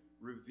 He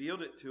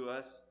revealed it to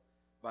us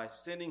by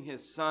sending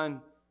his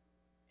Son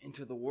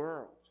into the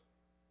world.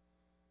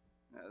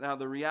 Now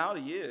the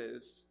reality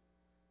is,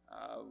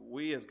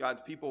 we as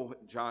God's people,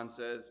 John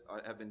says,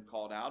 have been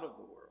called out of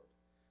the world.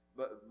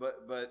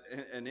 But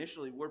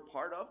initially, we're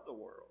part of the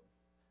world.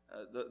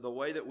 The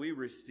way that we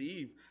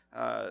receive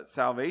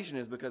salvation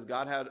is because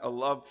God had a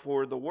love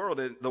for the world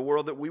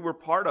that we were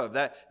part of,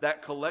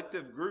 that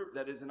collective group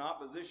that is in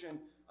opposition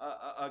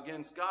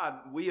against God.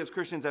 We as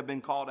Christians have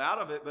been called out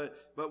of it,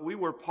 but we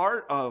were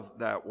part of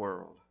that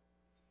world.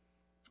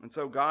 And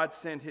so God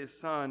sent his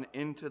Son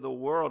into the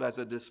world as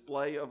a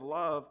display of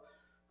love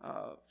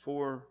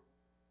for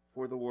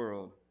the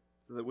world,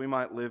 so that we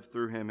might live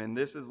through him. And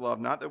this is love,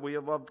 not that we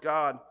have loved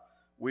God.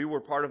 We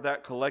were part of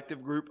that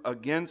collective group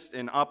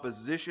in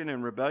opposition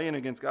and rebellion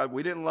against God.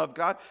 We didn't love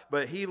God,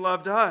 but he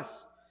loved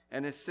us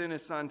and has sent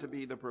his Son to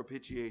be the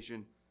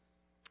propitiation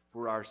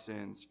for our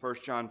sins. 1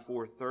 John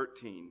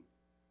 4:13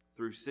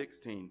 through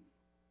 16.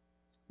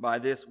 By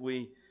this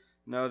we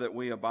know that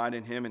we abide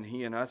in him and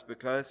he in us,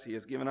 because he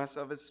has given us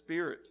of his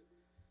Spirit.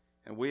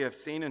 And we have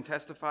seen and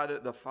testify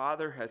that the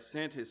Father has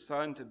sent his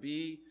Son to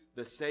be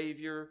the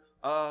Savior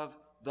of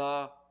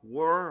the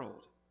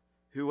world.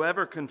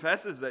 Whoever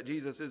confesses that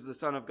Jesus is the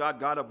Son of God,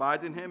 God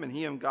abides in him and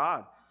he in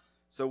God.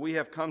 So we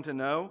have come to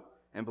know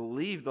and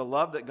believe the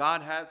love that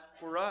God has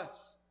for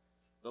us.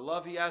 The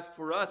love he has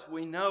for us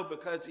we know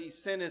because he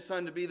sent his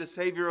Son to be the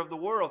Savior of the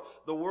world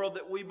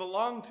that we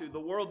belong to, the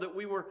world that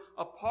we were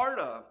a part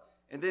of.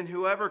 And then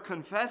whoever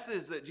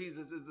confesses that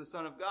Jesus is the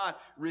Son of God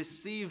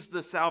receives the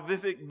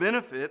salvific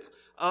benefits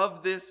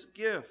of this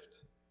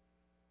gift.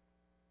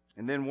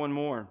 And then one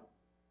more.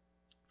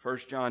 1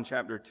 John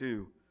chapter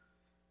 2,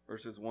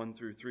 verses 1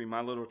 through 3.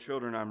 My little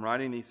children, I'm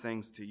writing these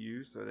things to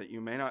you so that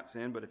you may not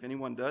sin. But if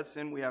anyone does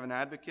sin, we have an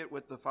advocate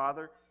with the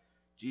Father,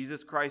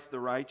 Jesus Christ the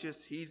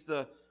righteous. He's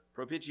the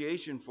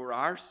propitiation for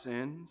our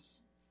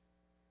sins,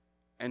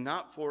 and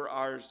not for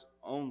ours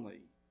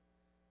only,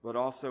 but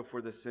also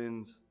for the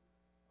sins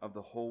of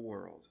the whole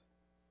world.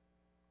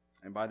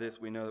 And by this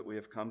we know that we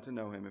have come to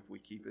know him if we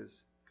keep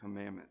his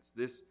commandments.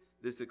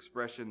 This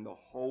expression, the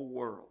whole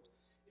world,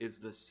 is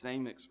the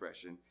same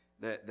expression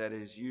that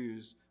is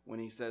used when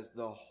he says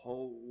the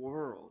whole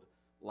world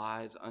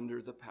lies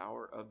under the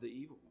power of the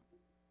evil one.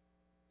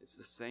 It's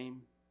the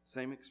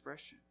same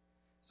expression.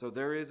 So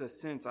there is a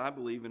sense, I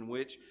believe, in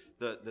which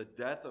the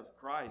death of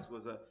Christ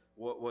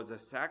was a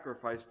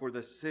sacrifice for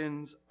the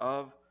sins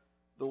of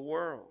the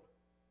world.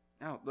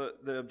 Now,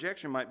 the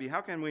objection might be,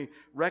 how can we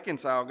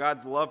reconcile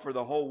God's love for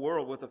the whole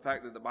world with the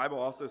fact that the Bible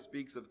also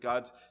speaks of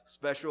God's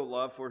special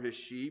love for his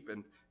sheep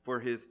and for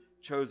his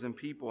chosen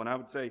people? And I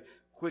would say,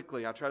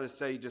 quickly, I'll try to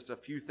say just a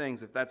few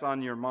things if that's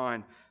on your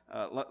mind.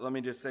 Let me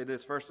just say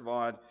this. First of all,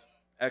 I'd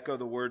echo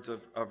the words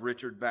of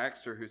Richard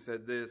Baxter, who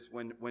said this: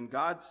 when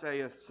God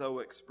saith so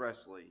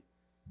expressly,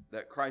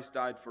 that Christ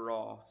died for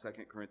all,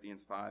 2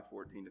 Corinthians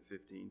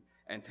 5:14-15,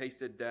 and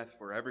tasted death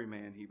for every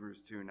man,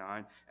 Hebrews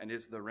 2:9, and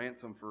is the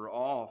ransom for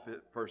all,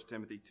 1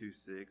 Timothy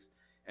 2:6,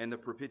 and the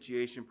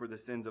propitiation for the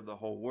sins of the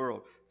whole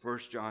world,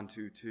 1 John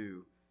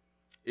 2:2.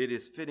 It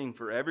is fitting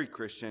for every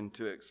Christian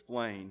to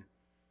explain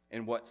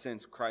in what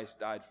sense Christ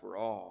died for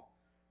all,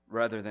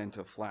 rather than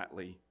to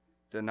flatly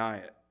deny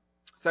it.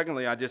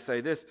 Secondly, I just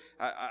say this,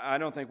 I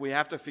don't think we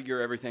have to figure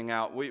everything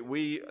out.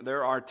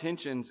 There are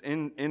tensions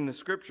in the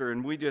Scripture,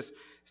 and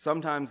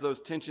sometimes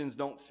those tensions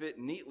don't fit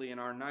neatly in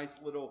our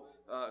nice little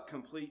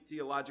complete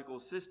theological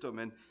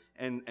system,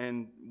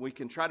 and we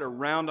can try to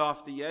round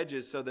off the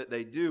edges so that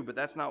they do, but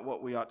that's not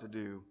what we ought to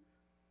do.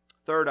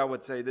 Third, I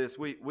would say this,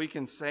 we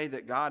can say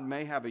that God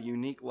may have a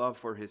unique love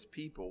for his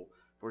people,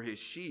 for his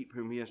sheep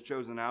whom he has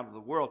chosen out of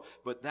the world,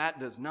 but that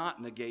does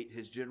not negate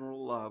his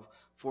general love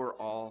for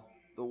all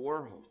the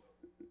world.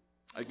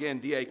 Again,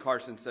 D.A.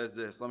 Carson says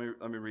this. Let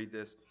me read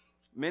this.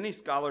 Many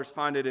scholars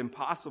find it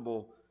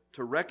impossible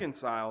to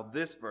reconcile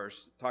this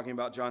verse, talking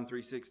about John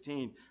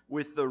 3:16,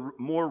 with the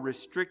more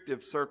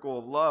restrictive circle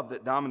of love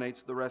that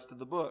dominates the rest of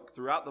the book.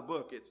 Throughout the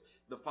book, it's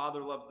the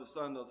Father loves the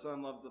Son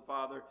loves the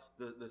Father,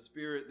 the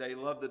Spirit, they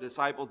love the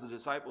disciples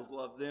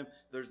love them.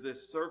 There's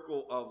this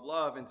circle of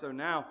love, and so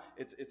now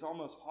it's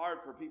almost hard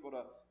for people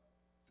to,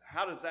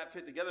 how does that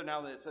fit together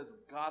now that it says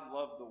God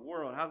loved the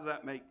world? How does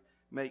that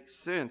make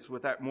sense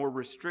with that more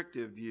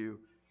restrictive view?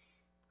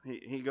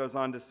 He goes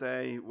on to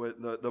say,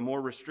 with the more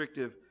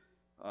restrictive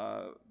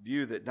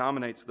view that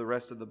dominates the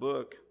rest of the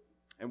book,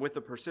 and with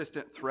the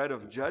persistent threat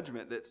of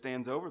judgment that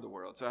stands over the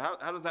world. So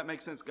how does that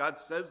make sense? God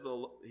says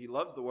he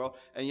loves the world,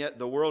 and yet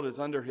the world is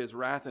under his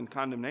wrath and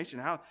condemnation.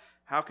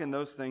 How can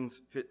those things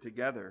fit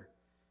together?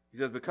 He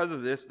says because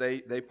of this,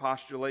 they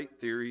postulate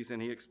theories, and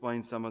he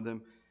explains some of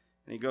them.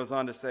 And he goes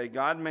on to say,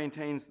 God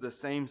maintains the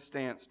same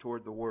stance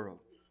toward the world.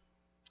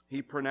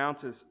 He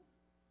pronounces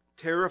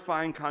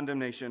terrifying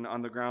condemnation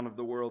on the ground of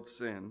the world's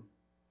sin,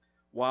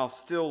 while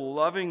still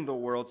loving the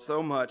world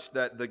so much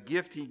that the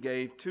gift he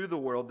gave to the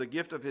world, the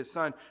gift of his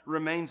Son,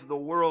 remains the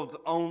world's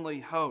only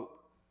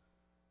hope.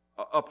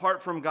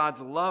 Apart from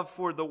God's love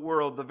for the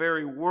world, the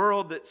very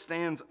world that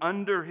stands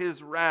under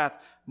his wrath,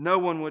 no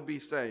one would be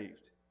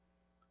saved.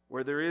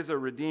 Where there is a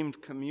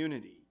redeemed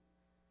community,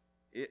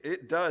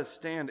 it does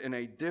stand in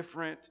a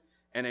different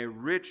and a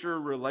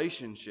richer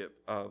relationship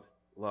of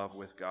love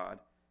with God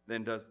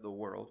than does the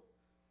world.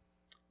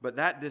 But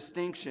that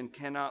distinction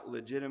cannot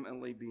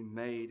legitimately be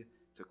made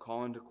to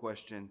call into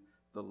question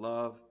the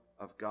love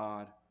of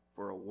God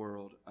for a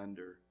world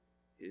under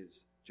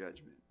his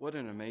judgment. What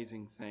an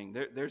amazing thing.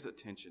 There's a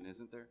tension,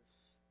 isn't there?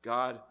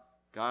 God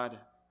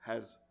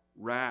has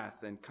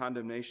wrath and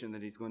condemnation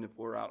that he's going to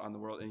pour out on the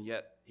world, and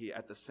yet he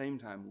at the same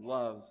time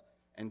loves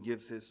and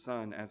gives his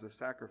Son as a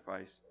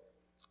sacrifice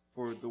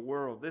for the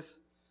world.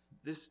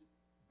 This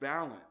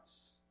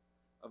balance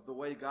of the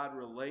way God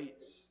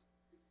relates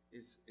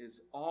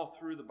is all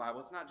through the Bible.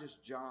 It's not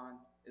just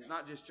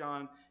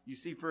John. You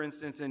see, for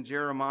instance, in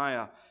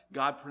Jeremiah,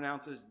 God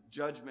pronounces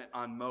judgment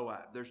on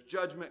Moab. There's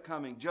judgment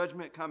coming.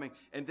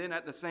 And then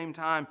at the same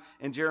time,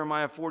 in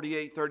Jeremiah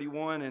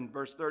 48:31 and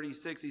verse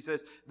 36, he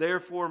says,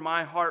 therefore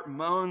my heart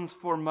moans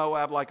for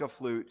Moab like a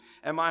flute,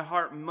 and my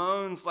heart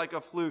moans like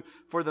a flute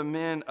for the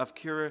men of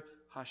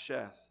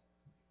Kir-Hasheth.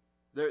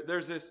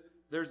 There's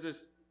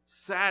this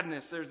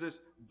sadness, there's this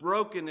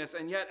brokenness,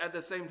 and yet at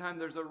the same time,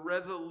 there's a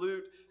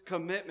resolute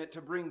commitment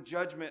to bring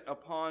judgment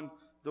upon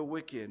the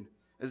wicked.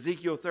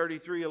 Ezekiel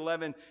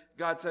 33:11,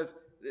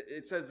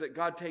 it says that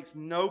God takes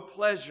no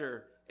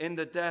pleasure in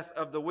the death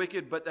of the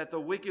wicked, but that the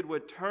wicked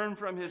would turn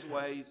from his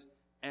ways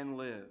and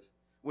live.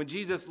 When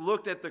Jesus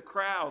looked at the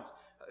crowds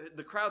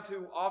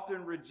who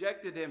often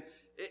rejected him,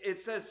 it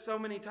says so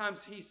many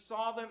times he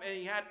saw them and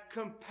he had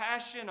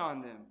compassion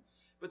on them.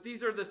 But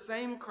these are the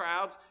same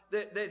crowds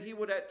that he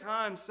would at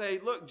times say,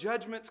 look,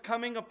 judgment's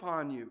coming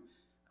upon you.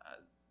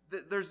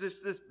 There's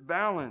this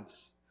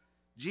balance.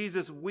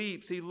 Jesus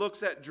weeps. He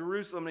looks at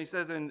Jerusalem and he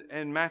says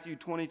in Matthew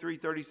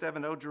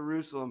 23:37, oh,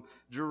 Jerusalem,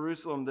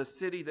 Jerusalem, the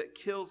city that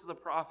kills the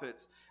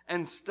prophets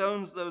and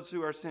stones those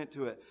who are sent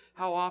to it.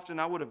 How often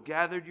I would have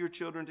gathered your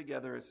children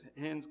together as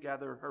hens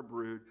gather her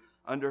brood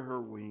under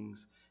her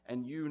wings,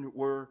 and you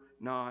were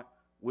not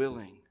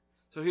willing.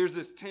 So here's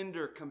this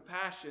tender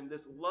compassion,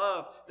 this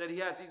love that he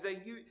has. He's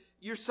saying,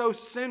 you're so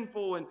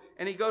sinful.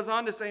 And he goes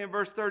on to say in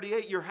verse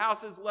 38, your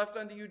house is left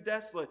unto you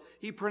desolate.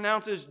 He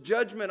pronounces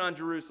judgment on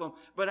Jerusalem,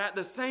 but at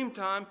the same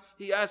time,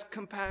 he has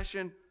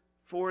compassion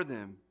for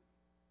them.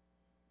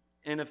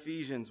 In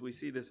Ephesians, we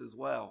see this as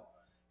well.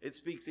 It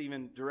speaks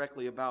even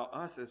directly about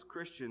us as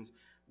Christians.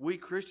 We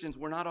Christians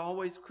were not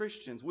always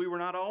Christians. We were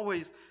not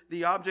always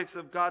the objects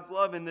of God's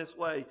love in this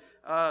way.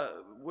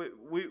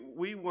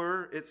 We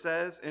were, it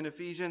says in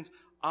Ephesians,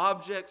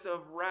 objects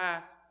of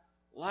wrath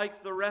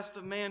like the rest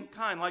of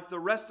mankind, like the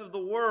rest of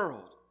the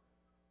world.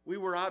 We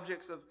were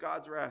objects of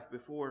God's wrath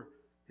before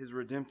the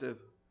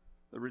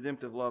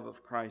redemptive love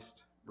of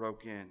Christ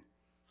broke in.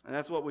 And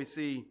that's what we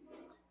see,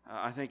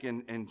 I think,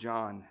 in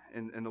John,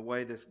 in the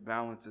way this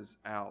balances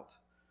out.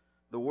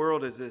 The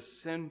world is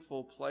this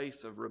sinful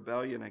place of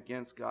rebellion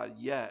against God,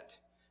 yet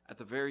at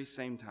the very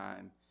same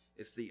time,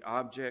 it's the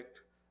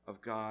object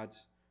of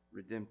God's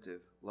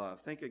redemptive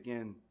love. Think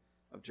again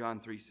of John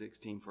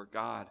 3:16, for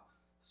God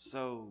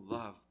so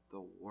loved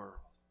the world,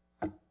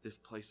 this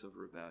place of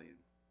rebellion.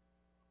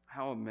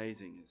 How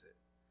amazing is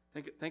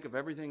it? Think of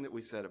everything that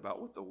we said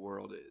about what the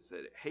world is,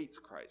 that it hates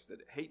Christ, that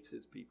it hates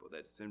his people,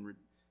 that it's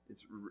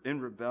in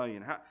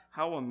rebellion.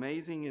 How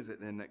amazing is it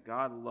then that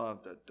God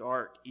loved a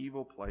dark,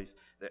 evil place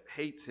that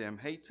hates him,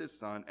 hates his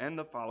son and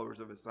the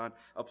followers of his son,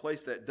 a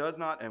place that does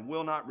not and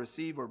will not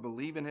receive or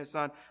believe in his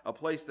son, a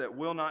place that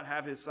will not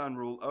have his son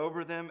rule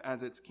over them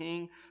as its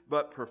king,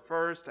 but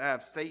prefers to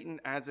have Satan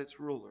as its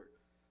ruler,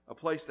 a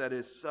place that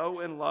is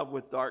so in love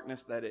with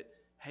darkness that it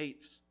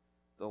hates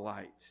the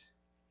light.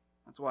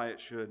 That's why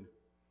it should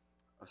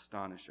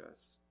astonish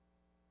us.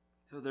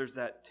 So there's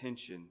that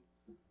tension,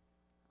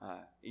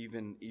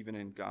 even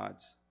in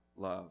God's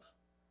love.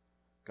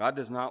 God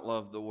does not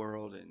love the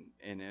world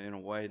in a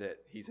way that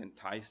he's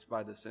enticed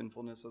by the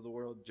sinfulness of the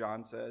world.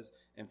 John says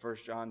in 1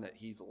 John that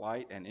he's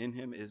light and in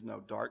him is no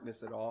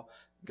darkness at all.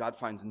 God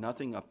finds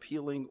nothing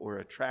appealing or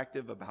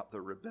attractive about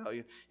the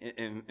rebellion.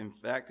 In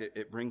fact,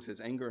 it brings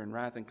his anger and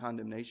wrath and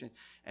condemnation.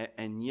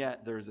 And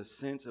yet there's a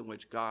sense in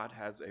which God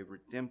has a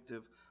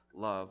redemptive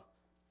love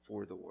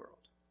for the world.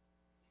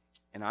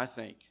 And I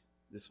think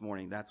this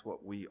morning that's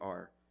what we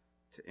are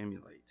to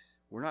emulate.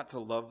 We're not to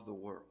love the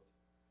world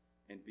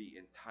and be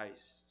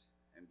enticed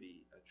and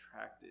be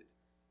attracted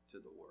to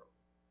the world.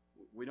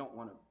 We don't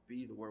want to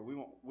be the world.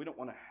 We don't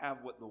want to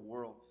have what the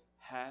world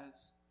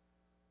has,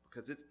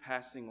 because it's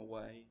passing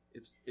away.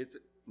 It's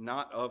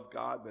not of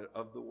God, but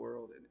of the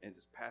world, and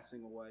it's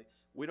passing away.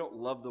 We don't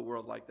love the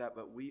world like that,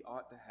 but we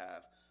ought to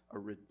have a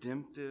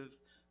redemptive,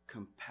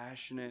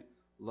 compassionate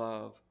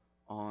love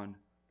on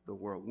the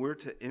world. We're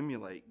to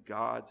emulate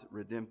God's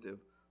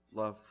redemptive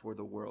love for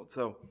the world.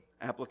 So,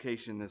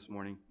 application this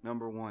morning.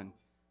 Number one,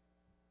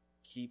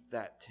 keep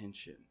that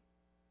tension.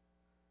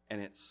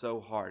 And it's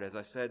so hard. As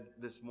I said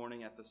this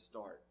morning at the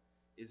start,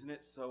 isn't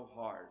it so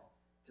hard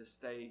to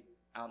stay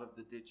out of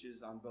the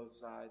ditches on both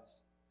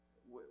sides?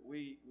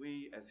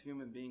 We as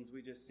human beings,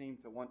 we just seem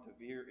to want to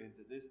veer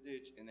into this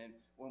ditch, and then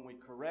when we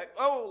correct,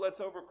 let's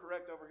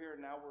overcorrect over here,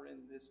 and now we're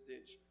in this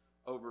ditch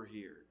over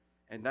here.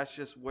 And that's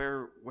just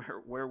where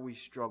we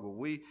struggle.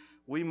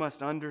 We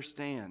must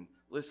understand.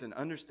 Listen,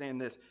 understand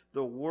this.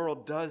 The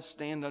world does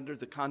stand under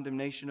the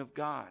condemnation of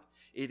God.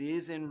 It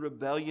is in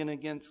rebellion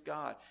against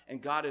God.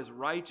 And God is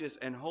righteous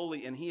and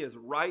holy, and he is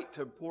right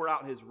to pour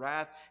out his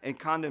wrath and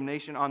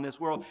condemnation on this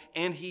world.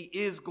 And he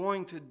is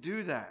going to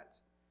do that.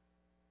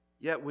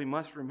 Yet we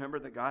must remember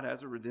that God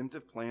has a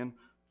redemptive plan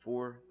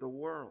for the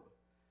world.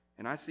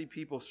 And I see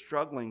people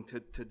struggling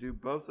to do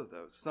both of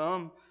those.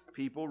 Some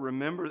people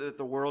remember that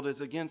the world is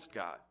against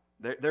God.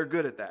 They're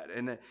good at that.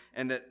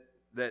 And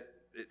that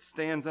it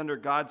stands under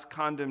God's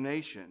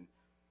condemnation.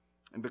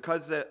 And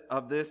because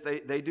of this,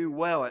 they do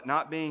well at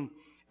not being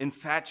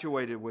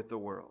infatuated with the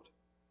world.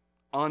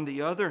 On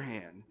the other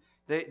hand,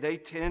 they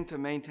tend to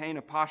maintain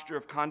a posture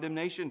of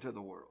condemnation to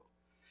the world.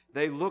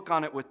 They look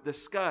on it with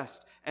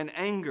disgust and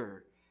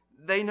anger.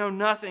 They know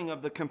nothing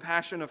of the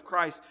compassion of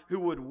Christ, who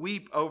would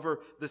weep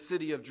over the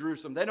city of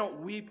Jerusalem. They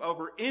don't weep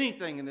over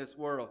anything in this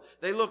world.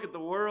 They look at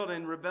the world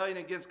in rebellion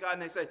against God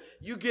and they say,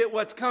 you get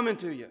what's coming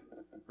to you,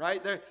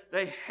 right?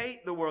 They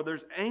hate the world.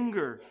 There's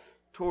anger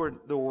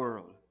toward the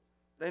world.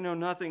 They know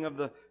nothing of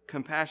the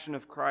compassion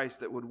of Christ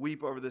that would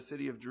weep over the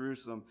city of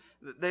Jerusalem.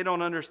 They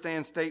don't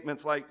understand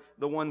statements like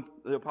the one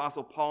the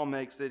Apostle Paul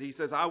makes, that he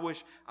says, I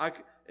wish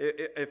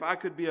if I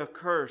could be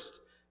accursed,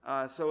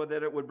 so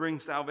that it would bring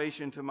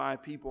salvation to my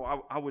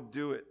people, I would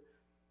do it.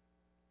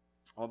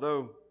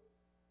 Although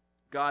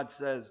God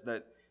says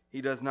that he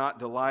does not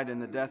delight in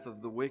the death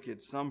of the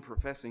wicked, some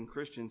professing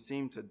Christians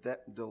seem to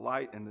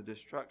delight in the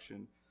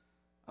destruction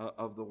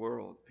of the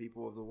world,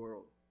 people of the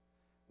world.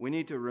 We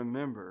need to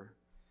remember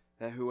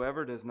that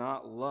whoever does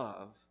not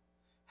love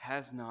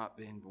has not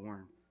been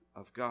born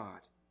of God.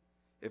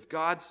 If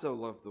God so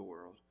loved the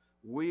world,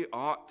 we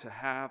ought to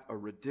have a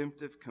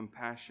redemptive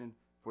compassion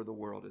for the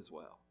world as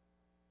well.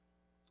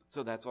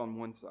 So that's on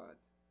one side.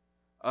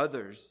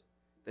 Others,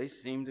 they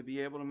seem to be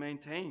able to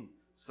maintain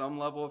some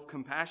level of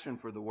compassion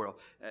for the world.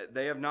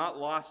 They have not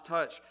lost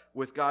touch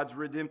with God's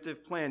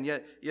redemptive plan.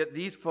 Yet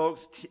these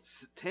folks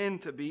tend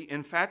to be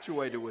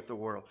infatuated with the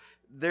world.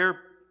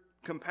 Their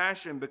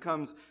compassion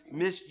becomes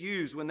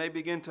misused when they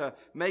begin to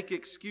make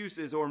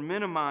excuses or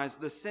minimize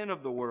the sin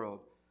of the world.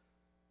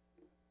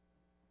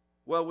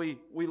 Well, we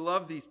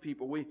love these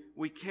people.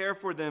 We care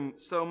for them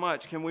so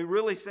much. Can we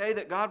really say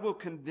that God will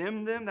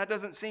condemn them? That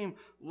doesn't seem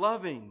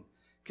loving.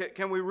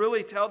 Can we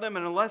really tell them,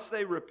 and unless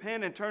they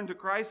repent and turn to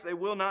Christ, they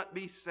will not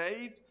be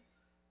saved?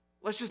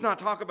 Let's just not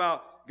talk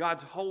about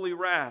God's holy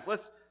wrath.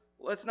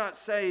 Let's not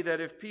say that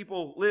if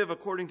people live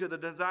according to the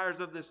desires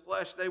of this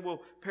flesh, they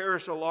will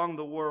perish along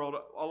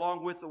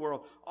with the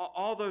world.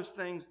 All those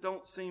things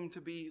don't seem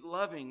to be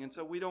loving, and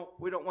so we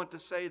don't want to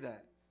say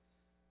that.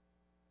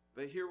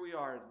 But here we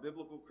are as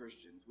biblical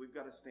Christians. We've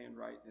got to stand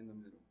right in the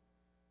middle.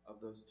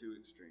 of those two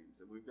extremes.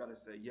 And we've got to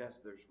say, yes,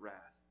 there's wrath.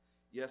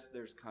 Yes,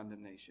 there's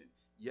condemnation.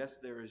 Yes,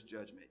 there is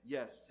judgment.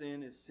 Yes,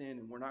 sin is sin,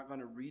 and we're not going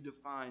to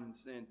redefine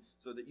sin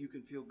so that you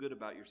can feel good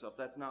about yourself.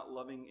 That's not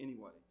loving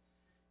anyway.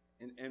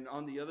 And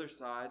on the other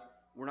side,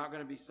 we're not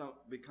going to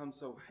become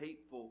so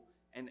hateful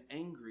and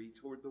angry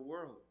toward the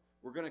world.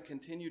 We're going to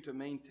continue to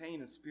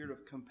maintain a spirit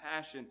of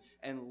compassion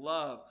and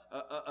love,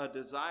 a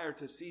desire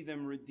to see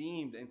them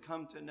redeemed and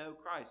come to know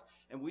Christ.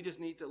 And we just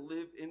need to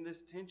live in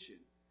this tension.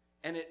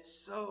 And it's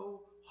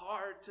so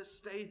hard to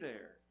stay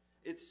there.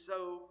 It's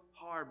so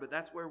hard, but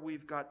that's where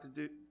we've got to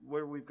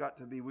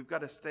be. We've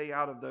got to stay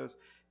out of those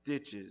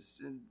ditches.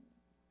 And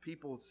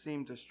people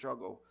seem to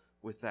struggle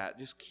with that.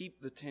 Just keep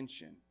the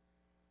tension.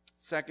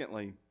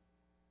 Secondly,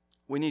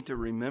 we need to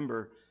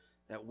remember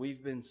that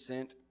we've been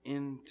sent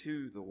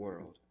into the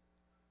world.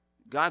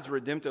 God's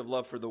redemptive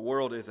love for the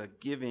world is a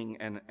giving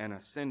and a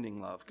sending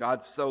love.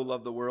 God so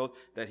loved the world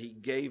that he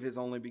gave his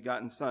only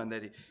begotten Son.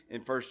 That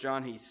in 1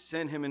 John, he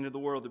sent him into the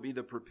world to be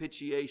the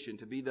propitiation,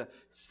 to be the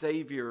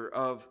Savior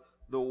of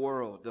the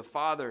world. The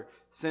Father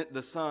sent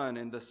the Son,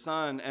 and the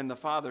Son and the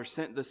Father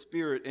sent the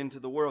Spirit into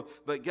the world.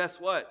 But guess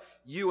what?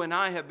 You and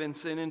I have been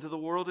sent into the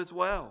world as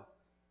well.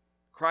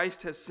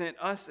 Christ has sent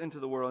us into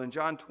the world. In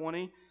John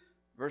 20,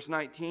 verse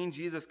 19,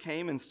 Jesus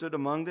came and stood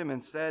among them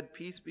and said,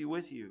 "Peace be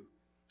with you."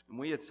 And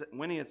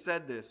when he had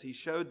said this, he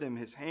showed them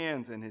his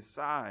hands and his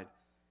side.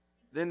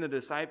 Then the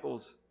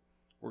disciples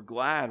were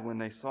glad when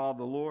they saw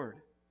the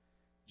Lord.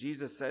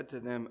 Jesus said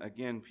to them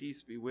again,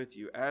 "Peace be with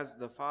you. As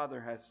the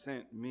Father has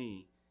sent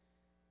me,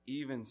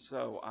 even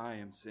so I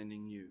am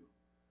sending you."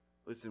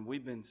 Listen,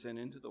 we've been sent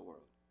into the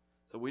world.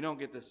 So we don't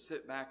get to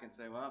sit back and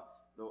say, well,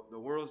 the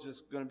world's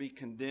just going to be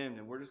condemned,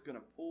 and we're just going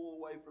to pull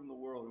away from the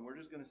world, and we're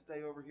just going to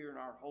stay over here in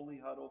our holy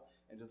huddle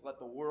and just let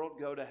the world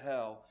go to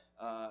hell.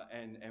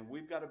 And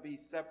we've got to be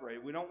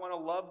separated. We don't want to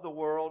love the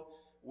world.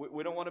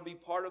 We don't want to be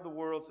part of the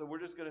world, so we're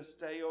just going to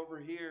stay over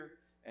here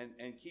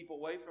and keep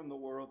away from the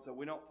world so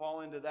we don't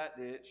fall into that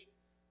ditch.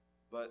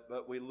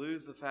 But we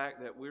lose the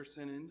fact that we're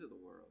sent into the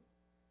world.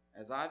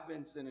 As I've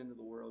been sent into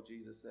the world,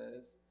 Jesus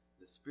says,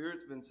 the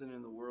Spirit's been sent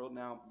into the world.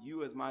 Now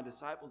you as my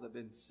disciples have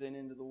been sent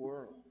into the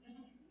world.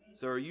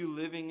 So are you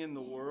living in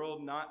the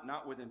world,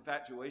 not with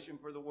infatuation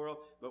for the world,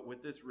 but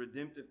with this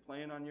redemptive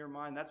plan on your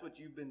mind? That's what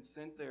you've been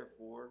sent there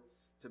for,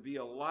 to be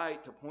a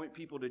light, to point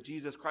people to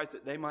Jesus Christ,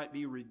 that they might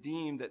be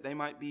redeemed, that they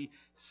might be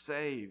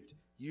saved.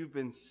 You've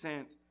been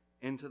sent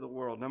into the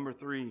world. Number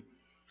 3,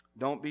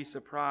 don't be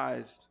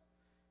surprised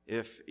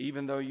if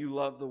even though you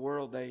love the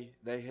world, they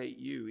hate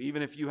you.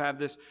 Even if you have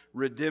this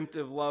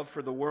redemptive love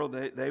for the world,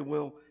 they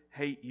will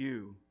hate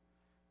you.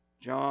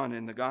 John,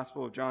 in the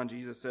Gospel of John,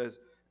 Jesus says,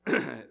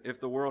 if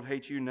the world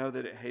hates you, know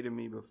that it hated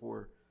me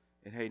before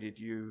it hated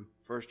you.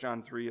 1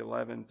 John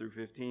 3:11 through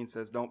 15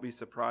 says, don't be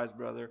surprised,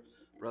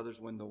 brothers,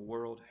 when the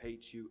world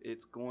hates you.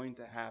 It's going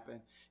to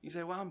happen. You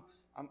say, well,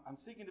 I'm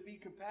seeking to be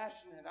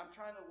compassionate. I'm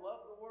trying to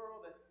love the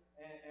world,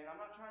 and I'm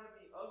not trying to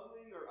be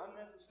ugly or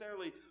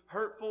unnecessarily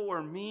hurtful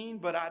or mean,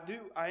 but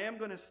I am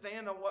going to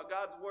stand on what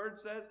God's Word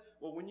says.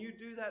 Well, when you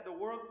do that, the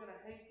world's going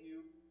to hate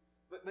you.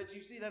 But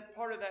you see, that's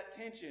part of that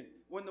tension.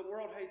 When the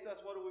world hates us,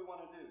 what do we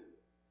want to do?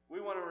 We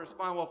want to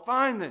respond, well,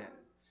 fine then.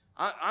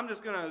 I'm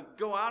just going to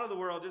go out of the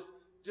world.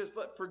 Just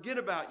forget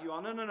about you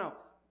all. No.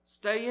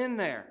 Stay in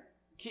there.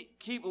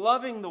 Keep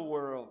loving the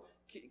world.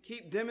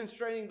 Keep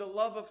demonstrating the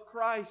love of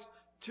Christ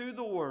to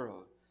the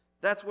world.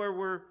 That's where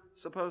we're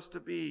supposed to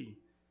be.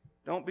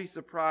 Don't be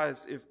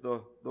surprised if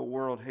the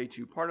world hates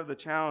you. Part of the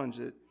challenge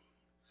is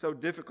it's so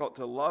difficult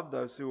to love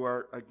those who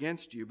are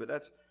against you, but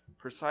that's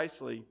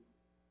precisely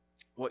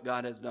what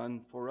God has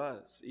done for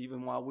us.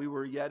 Even while we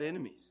were yet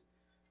enemies,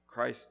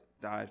 Christ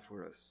died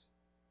for us.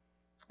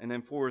 And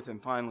then fourth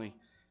and finally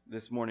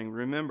this morning,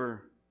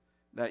 remember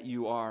that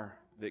you are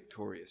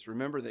victorious.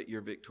 Remember that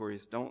you're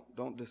victorious.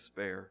 Don't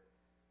despair.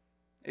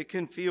 It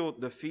can feel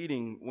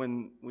defeating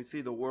when we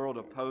see the world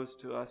opposed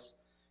to us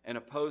and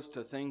opposed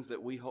to things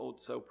that we hold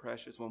so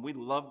precious. When we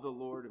love the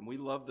Lord and we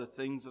love the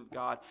things of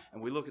God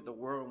and we look at the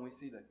world and we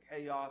see the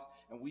chaos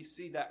and we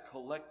see that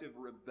collective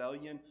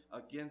rebellion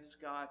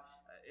against God,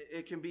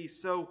 it can be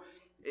so,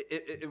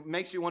 it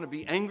makes you want to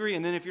be angry.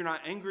 And then if you're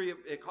not angry,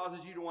 it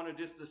causes you to want to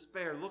just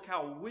despair. Look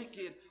how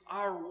wicked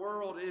our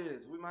world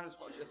is. We might as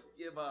well just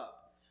give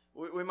up.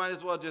 We might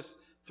as well just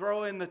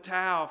throw in the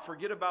towel,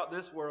 forget about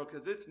this world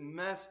because it's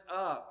messed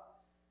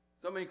up.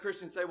 So many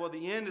Christians say, well,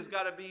 the end has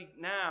got to be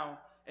now.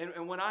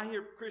 And when I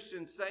hear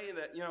Christians saying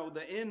that,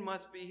 the end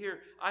must be here,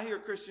 I hear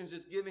Christians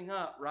just giving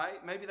up,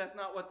 right? Maybe that's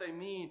not what they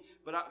mean,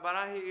 but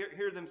I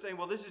hear them saying,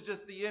 well, this is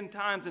just the end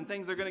times and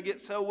things are going to get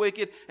so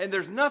wicked and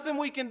there's nothing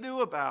we can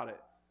do about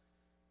it.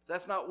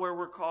 That's not where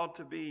we're called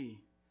to be.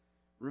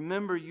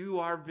 Remember, you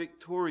are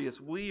victorious.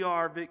 We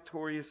are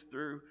victorious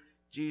through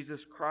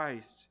Jesus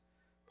Christ.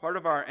 Part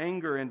of our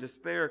anger and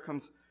despair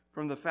comes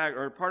from the fact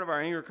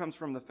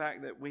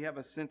that we have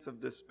a sense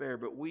of despair,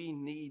 but we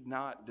need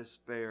not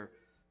despair.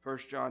 1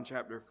 John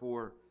chapter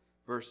 4,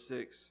 verse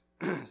 6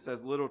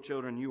 says, little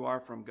children, you are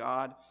from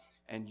God,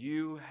 and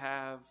you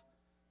have,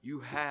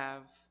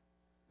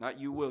 not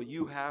you will.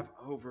 You have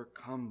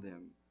overcome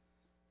them.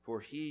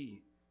 For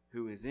he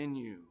who is in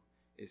you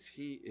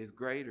is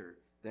greater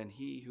than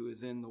he who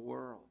is in the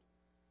world.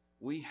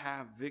 We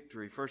have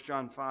victory. 1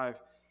 John 5,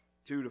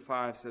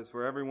 2-5 says,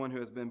 for everyone who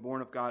has been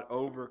born of God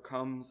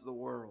overcomes the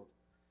world.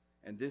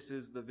 And this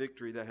is the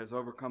victory that has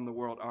overcome the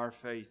world, our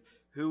faith.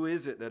 Who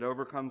is it that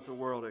overcomes the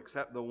world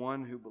except the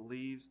one who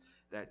believes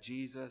that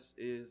Jesus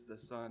is the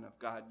Son of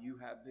God? You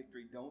have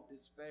victory. Don't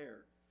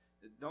despair.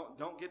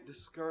 Don't get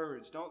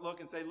discouraged. Don't look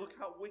and say, look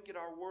how wicked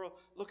our world.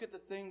 Look at the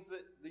things that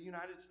the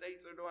United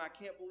States are doing. I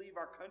can't believe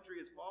our country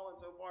has fallen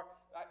so far.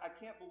 I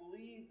can't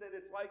believe that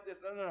it's like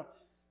this. No.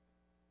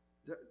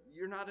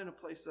 You're not in a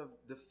place of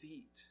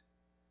defeat.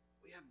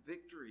 We have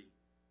victory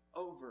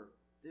over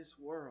this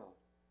world.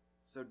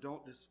 So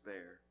don't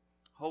despair.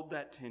 Hold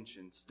that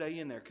tension. Stay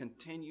in there.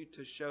 Continue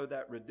to show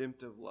that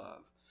redemptive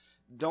love.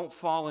 Don't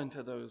fall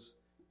into those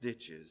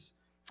ditches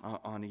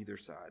on either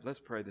side. Let's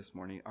pray this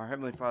morning. Our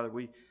Heavenly Father,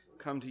 we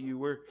come to you.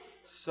 We're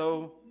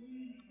so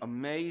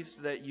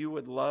amazed that you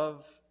would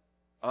love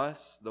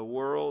us, the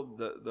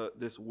world,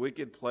 this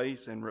wicked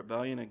place in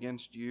rebellion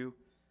against you.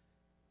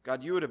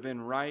 God, you would have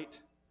been right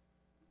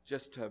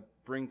just to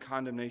bring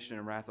condemnation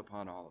and wrath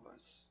upon all of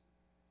us.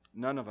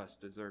 None of us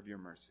deserve your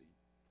mercy.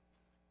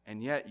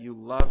 And yet you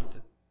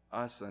loved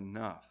us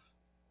enough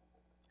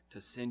to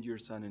send your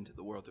Son into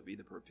the world to be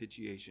the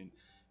propitiation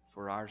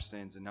for our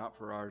sins, and not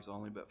for ours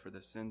only, but for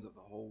the sins of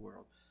the whole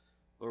world.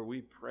 Lord,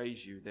 we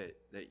praise you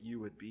that you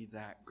would be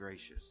that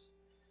gracious,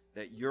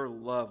 that your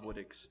love would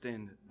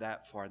extend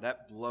that far.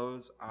 That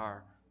blows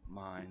our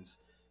minds.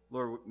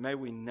 Lord, may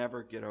we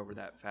never get over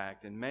that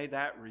fact, and may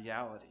that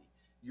reality,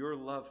 your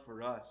love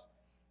for us,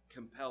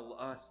 compel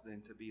us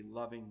then to be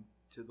loving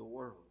to the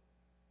world,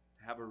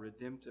 to have a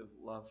redemptive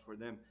love for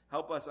them.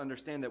 Help us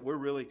understand that we're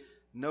really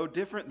no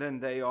different than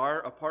they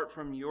are, apart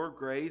from your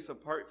grace,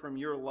 apart from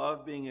your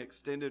love being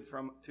extended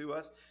to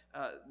us.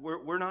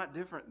 We're not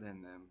different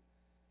than them.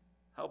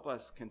 Help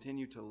us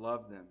continue to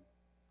love them,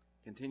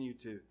 continue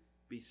to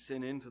be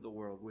sent into the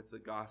world with the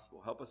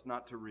gospel. Help us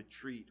not to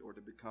retreat or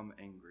to become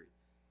angry.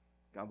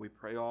 God, we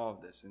pray all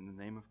of this in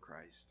the name of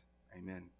Christ. Amen.